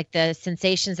about like the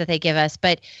sensations that they give us.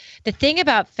 But the thing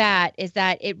about fat is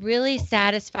that it really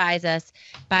satisfies us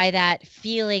by that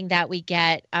feeling that we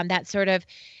get, that sort of,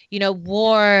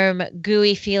 warm,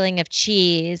 gooey feeling of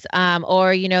cheese,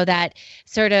 or, that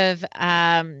sort of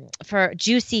for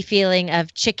juicy feeling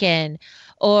of chicken.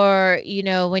 Or,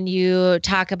 when you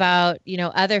talk about,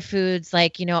 other foods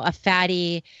like, a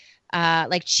fatty,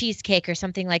 like cheesecake or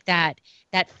something like that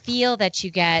feel that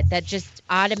you get that just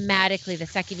automatically, the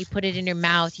second you put it in your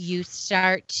mouth, you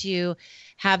start to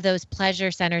have those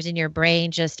pleasure centers in your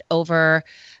brain just over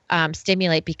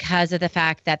stimulate because of the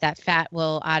fact that fat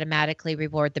will automatically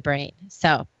reward the brain.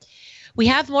 So we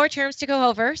have more terms to go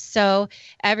over. So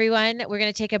everyone, we're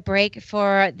going to take a break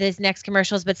for these next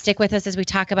commercials, but stick with us as we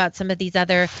talk about some of these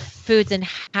other foods and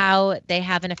how they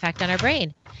have an effect on our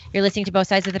brain. You're listening to Both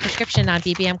Sides of the Prescription on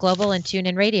BBM Global and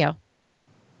TuneIn Radio.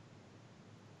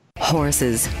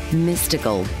 Horses,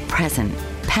 mystical, present,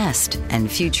 past,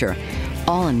 and future,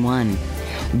 all in one.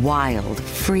 Wild,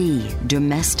 free,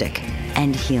 domestic,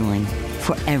 and healing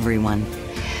for everyone.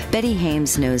 Betty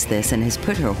Hames knows this and has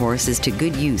put her horses to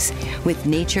good use with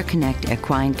Nature Connect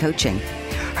Equine Coaching.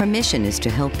 Her mission is to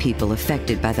help people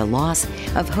affected by the loss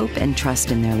of hope and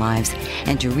trust in their lives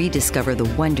and to rediscover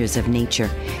the wonders of nature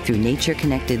through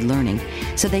nature-connected learning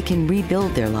so they can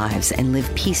rebuild their lives and live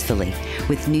peacefully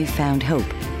with newfound hope,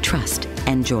 trust,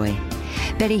 and joy.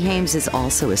 Betty Hames is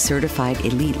also a certified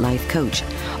elite life coach,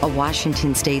 a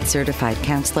Washington State certified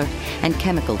counselor, and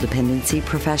chemical dependency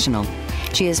professional.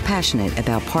 She is passionate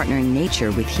about partnering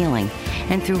nature with healing,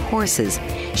 and through horses,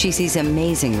 she sees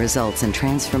amazing results and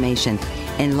transformation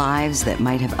in lives that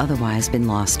might have otherwise been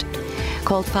lost.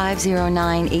 Call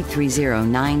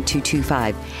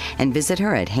 509-830-9225 and visit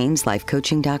her at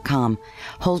HamesLifeCoaching.com.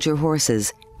 Hold your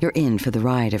horses. You're in for the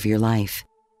ride of your life.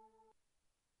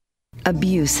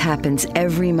 Abuse happens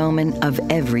every moment of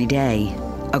every day.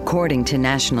 According to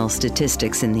national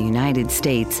statistics in the United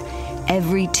States,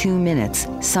 every 2 minutes,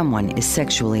 someone is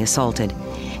sexually assaulted,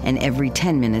 and every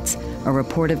 10 minutes, a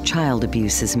report of child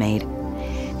abuse is made.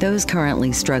 Those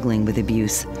currently struggling with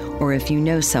abuse, or if you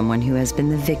know someone who has been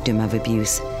the victim of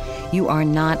abuse, you are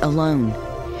not alone.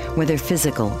 Whether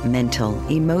physical, mental,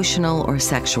 emotional, or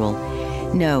sexual,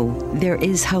 know there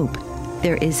is hope,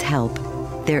 there is help,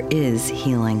 there is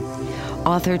healing.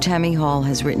 Author Tammy Hall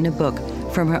has written a book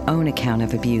from her own account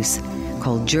of abuse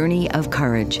called Journey of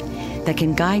Courage that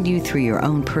can guide you through your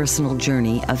own personal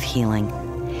journey of healing.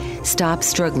 Stop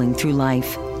struggling through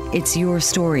life. It's your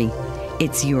story.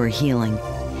 It's your healing.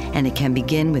 And it can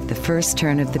begin with the first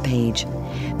turn of the page.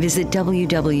 Visit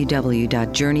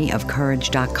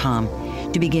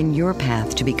www.journeyofcourage.com to begin your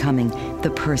path to becoming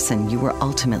the person you were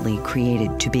ultimately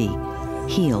created to be.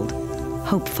 Healed,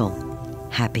 hopeful,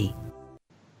 happy.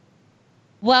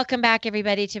 Welcome back,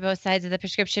 everybody, to Both Sides of the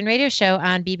Prescription Radio Show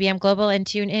on BBM Global and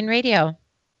TuneIn Radio.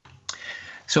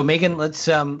 So, Megan, let's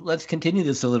continue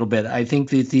this a little bit. I think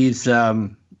that this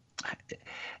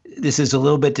is a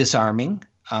little bit disarming.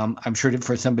 I'm sure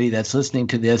for somebody that's listening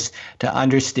to this to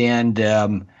understand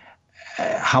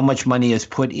how much money is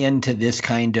put into this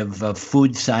kind of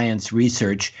food science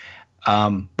research.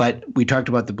 But we talked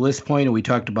about the bliss point and we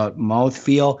talked about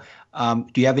mouthfeel.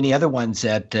 Do you have any other ones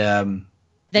that...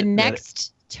 The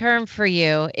next term for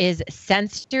you is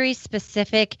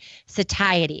sensory-specific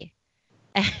satiety.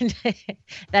 And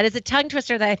that is a tongue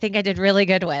twister that I think I did really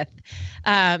good with.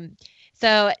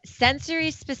 So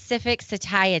sensory-specific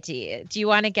satiety. Do you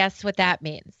want to guess what that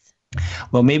means?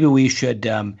 Well, maybe we should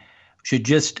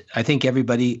just, I think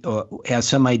everybody has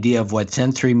some idea of what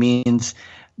sensory means,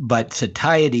 but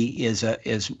satiety is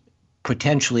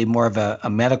potentially more of a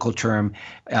medical term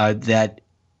that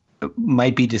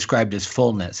might be described as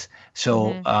fullness.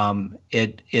 So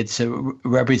it's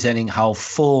representing how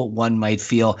full one might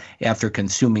feel after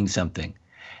consuming something.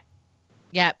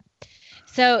 Yep.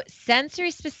 So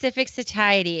sensory-specific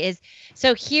satiety is,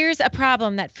 so here's a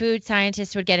problem that food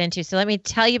scientists would get into. So let me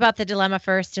tell you about the dilemma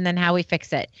first and then how we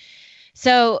fix it.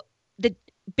 So the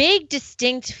big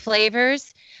distinct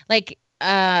flavors, like,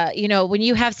 when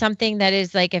you have something that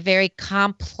is like a very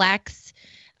complex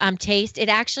taste, it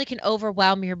actually can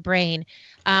overwhelm your brain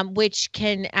which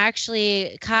can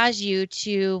actually cause you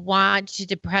to want to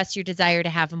depress your desire to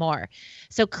have more.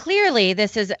 So clearly,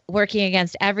 this is working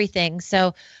against everything.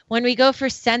 So when we go for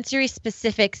sensory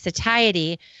specific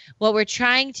satiety, what we're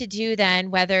trying to do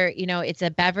then, whether it's a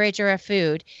beverage or a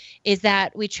food, is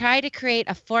that we try to create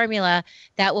a formula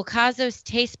that will cause those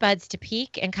taste buds to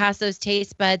peak and cause those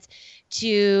taste buds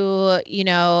to,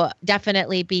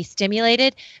 definitely be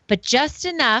stimulated, but just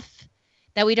enough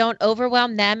that we don't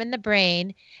overwhelm them in the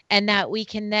brain, and that we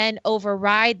can then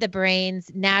override the brain's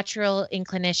natural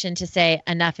inclination to say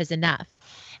enough is enough.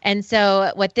 And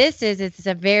so what this is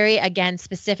a very, again,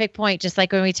 specific point, just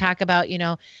like when we talk about,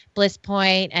 bliss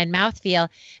point and mouthfeel,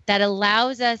 that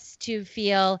allows us to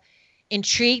feel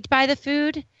intrigued by the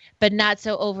food, but not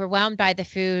so overwhelmed by the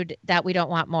food that we don't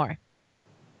want more.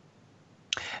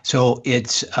 So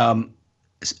it's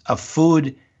a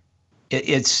food,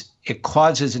 it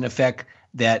causes an effect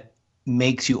that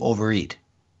makes you overeat.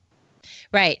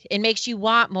 Right. It makes you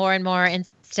want more and more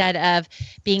instead of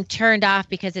being turned off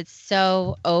because it's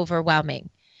so overwhelming.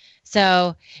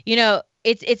 So,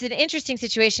 it's an interesting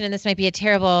situation, and this might be a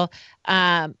terrible,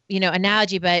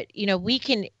 analogy, but,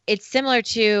 it's similar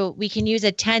to, we can use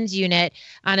a TENS unit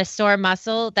on a sore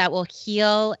muscle that will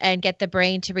heal and get the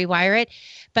brain to rewire it.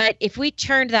 But if we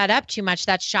turned that up too much,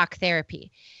 that's shock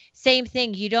therapy. Same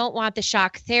thing. You don't want the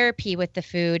shock therapy with the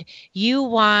food. You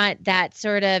want that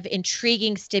sort of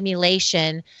intriguing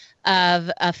stimulation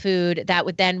of a food that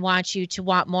would then want you to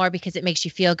want more because it makes you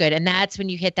feel good. And that's when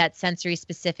you hit that sensory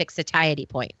specific satiety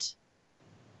point.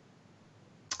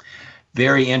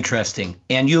 Very interesting.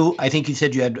 And I think you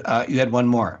said you had one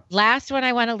more. Last one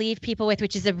I want to leave people with,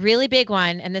 which is a really big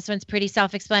one, and this one's pretty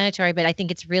self-explanatory, but I think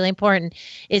it's really important,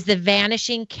 is the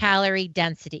vanishing calorie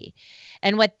density.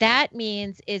 And what that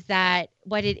means is that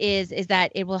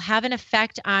that it will have an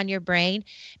effect on your brain,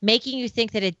 making you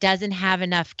think that it doesn't have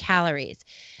enough calories.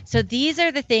 So these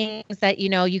are the things that,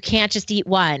 you can't just eat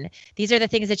one. These are the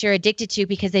things that you're addicted to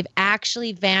because they've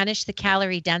actually vanished the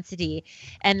calorie density,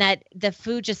 and that the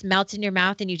food just melts in your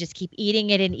mouth and you just keep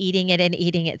eating it and eating it and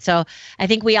eating it. So I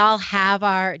think we all have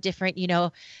our different,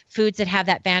 foods that have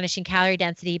that vanishing calorie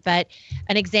density. But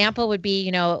an example would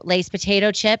be, Lay's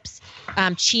potato chips,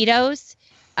 Cheetos.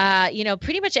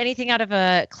 Pretty much anything out of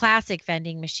a classic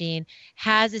vending machine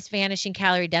has this vanishing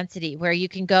calorie density where you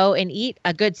can go and eat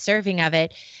a good serving of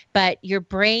it, but your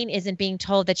brain isn't being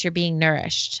told that you're being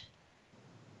nourished.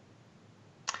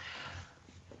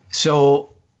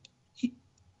 So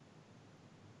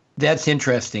that's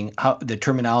interesting, how the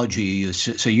terminology you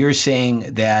use. So you're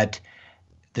saying that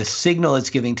the signal it's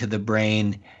giving to the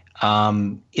brain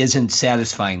isn't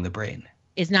satisfying the brain.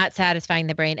 Is not satisfying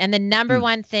the brain. And the number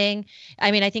one thing,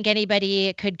 I think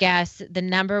anybody could guess, the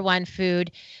number one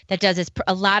food that does this,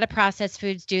 a lot of processed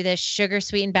foods do this, sugar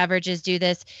sweetened beverages do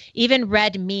this, even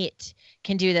red meat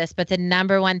can do this. But the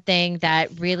number one thing that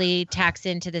really tacks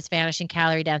into this vanishing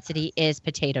calorie density is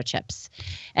potato chips.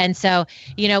 And so,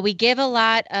 we give a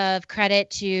lot of credit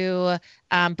to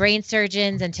brain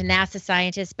surgeons and to NASA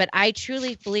scientists, but I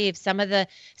truly believe some of the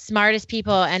smartest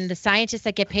people and the scientists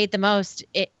that get paid the most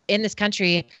in this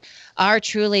country are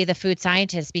truly the food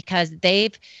scientists, because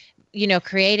they've,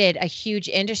 created a huge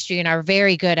industry and are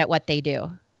very good at what they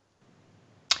do.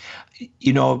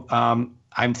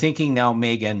 I'm thinking now,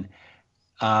 Megan,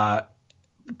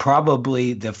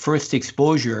 probably the first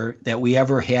exposure that we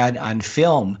ever had on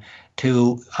film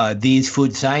to these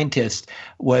food scientists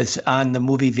was on the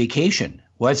movie Vacation.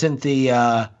 Wasn't the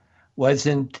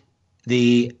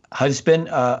husband?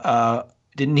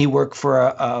 Didn't he work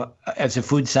for as a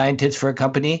food scientist for a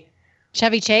company?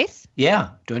 Chevy Chase? Yeah,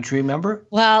 don't you remember?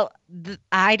 Well,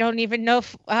 I don't even know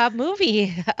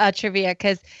movie trivia,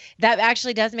 because that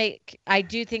actually does make. I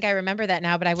do think I remember that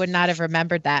now, but I would not have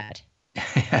remembered that.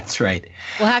 That's right.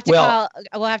 We'll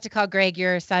have to call Greg,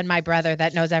 your son, my brother,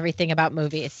 that knows everything about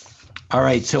movies. All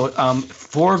right. So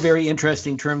 4 very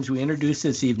interesting terms we introduced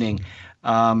this evening.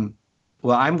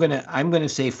 Well, I'm gonna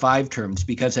say 5 terms,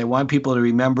 because I want people to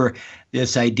remember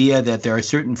this idea that there are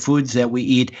certain foods that we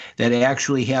eat that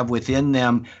actually have within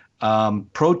them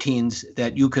proteins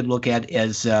that you could look at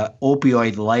as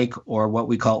opioid-like, or what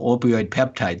we call opioid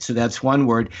peptides. So that's one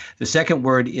word. The second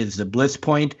word is the bliss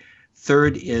point.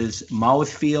 Third is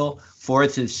mouthfeel.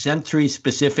 Fourth is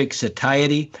sensory-specific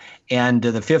satiety. And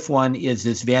the fifth one is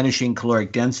this vanishing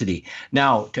caloric density.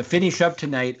 Now, to finish up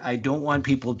tonight, I don't want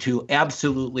people to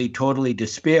absolutely, totally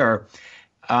despair.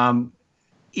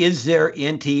 Is there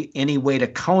any way to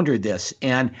counter this?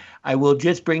 And I will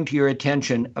just bring to your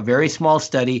attention a very small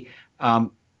study.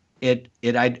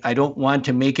 I don't want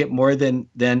to make it more than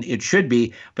it should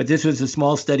be, but this was a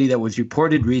small study that was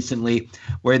reported recently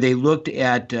where they looked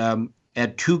at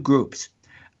two groups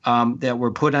that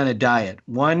were put on a diet.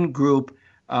 One group,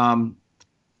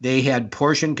 they had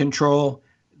portion control.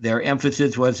 Their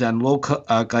emphasis was on low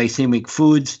glycemic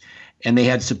foods, and they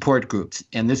had support groups.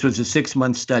 And this was a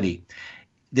 6-month study.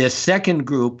 The second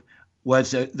group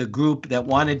was the group that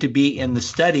wanted to be in the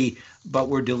study but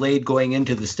were delayed going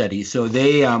into the study. So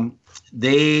they had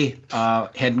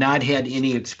not had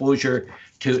any exposure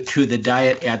to the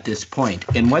diet at this point.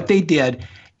 And what they did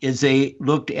is they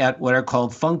looked at what are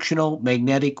called functional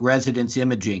magnetic resonance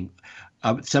imaging.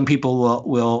 Some people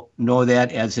will know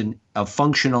that as a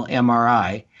functional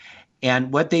MRI.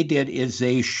 And what they did is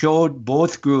they showed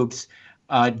both groups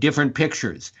different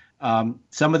pictures.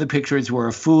 Some of the pictures were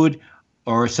of food,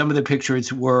 or some of the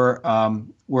pictures were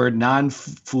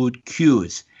non-food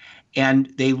cues.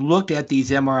 And they looked at these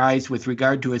MRIs with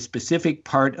regard to a specific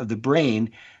part of the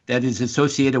brain that is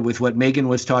associated with what Megan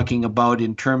was talking about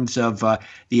in terms of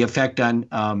the effect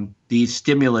on these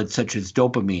stimulants such as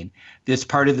dopamine. This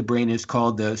part of the brain is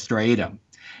called the striatum.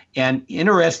 And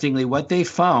interestingly, what they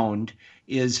found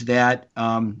is that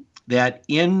that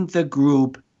in the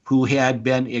group who had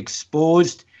been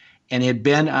exposed and had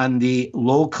been on the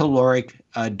low-caloric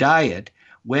diet,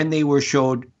 when they were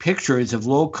showed pictures of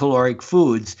low-caloric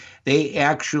foods, they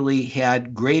actually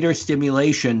had greater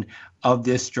stimulation of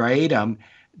this striatum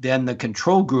than the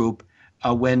control group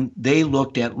when they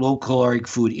looked at low-caloric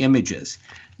food images.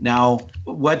 Now,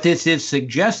 what this is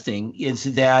suggesting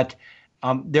is that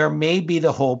there may be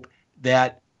the hope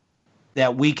that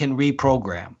we can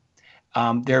reprogram.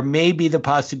 There may be the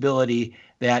possibility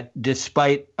that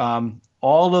despite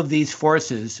all of these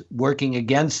forces working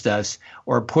against us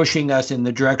or pushing us in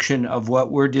the direction of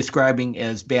what we're describing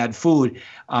as bad food,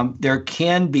 there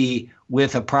can be,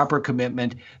 with a proper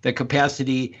commitment, the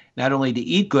capacity not only to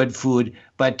eat good food,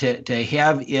 but to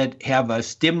have it have a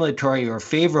stimulatory or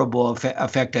favorable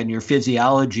effect on your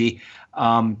physiology,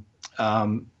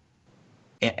 and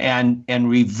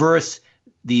reverse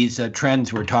these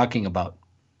trends we're talking about.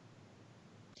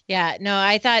 Yeah, no,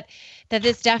 I thought that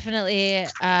this definitely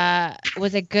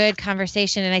was a good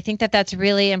conversation. And I think that that's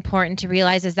really important to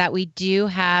realize, is that we do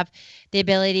have the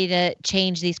ability to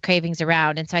change these cravings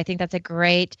around. And so I think that's a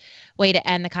great way to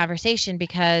end the conversation,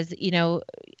 because, you know,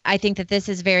 I think that this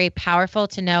is very powerful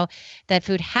to know that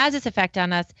food has its effect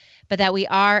on us, but that we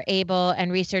are able,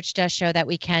 and research does show that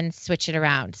we can switch it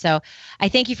around. So I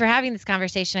thank you for having this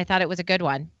conversation. I thought it was a good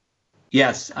one.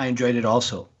 Yes, I enjoyed it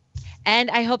also.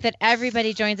 And I hope that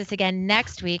everybody joins us again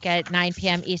next week at 9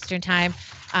 p.m. Eastern Time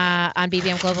on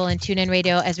BBM Global and TuneIn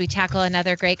Radio as we tackle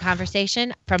another great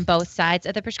conversation from both sides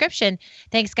of the prescription.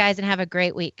 Thanks, guys, and have a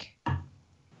great week.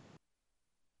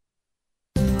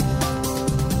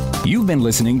 You've been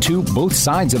listening to Both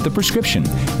Sides of the Prescription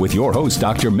with your hosts,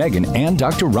 Dr. Megan and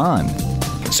Dr. Ron.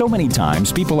 So many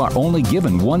times, people are only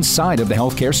given one side of the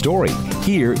healthcare story.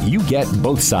 Here, you get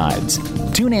both sides.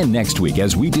 Tune in next week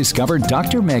as we discover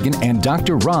Dr. Megan and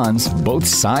Dr. Ron's Both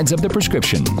Sides of the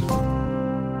Prescription.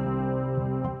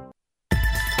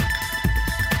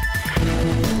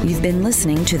 You've been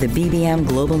listening to the BBM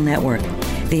Global Network.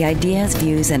 The ideas,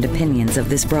 views, and opinions of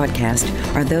this broadcast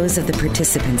are those of the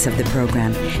participants of the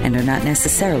program and are not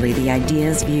necessarily the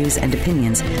ideas, views, and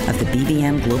opinions of the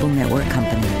BBM Global Network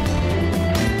Company.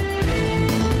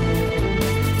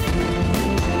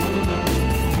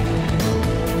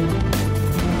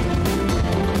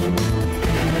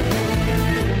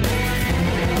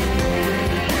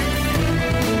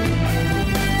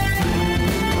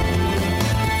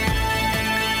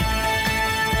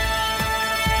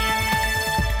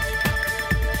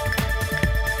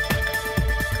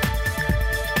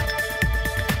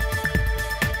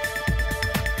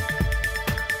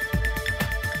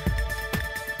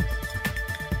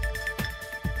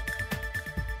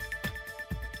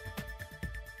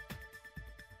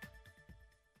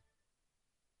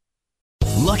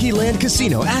 Lucky Land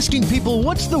Casino, asking people,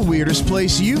 what's the weirdest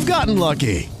place you've gotten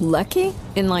lucky? Lucky?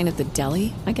 In line at the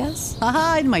deli, I guess?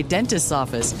 Aha, in my dentist's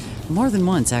office. More than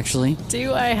once, actually.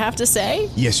 Do I have to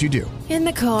say? Yes, you do. In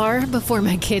the car before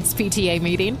my kids' PTA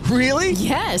meeting. Really?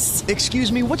 Yes.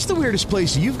 Excuse me, what's the weirdest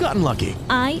place you've gotten lucky?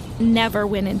 I never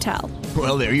win and tell.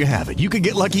 Well, there you have it. You can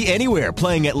get lucky anywhere,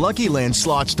 playing at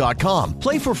LuckyLandSlots.com.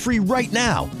 Play for free right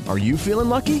now. Are you feeling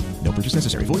lucky? No purchase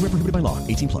necessary. Void where prohibited by law.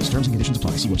 18+. Terms and conditions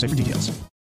apply. See website for details.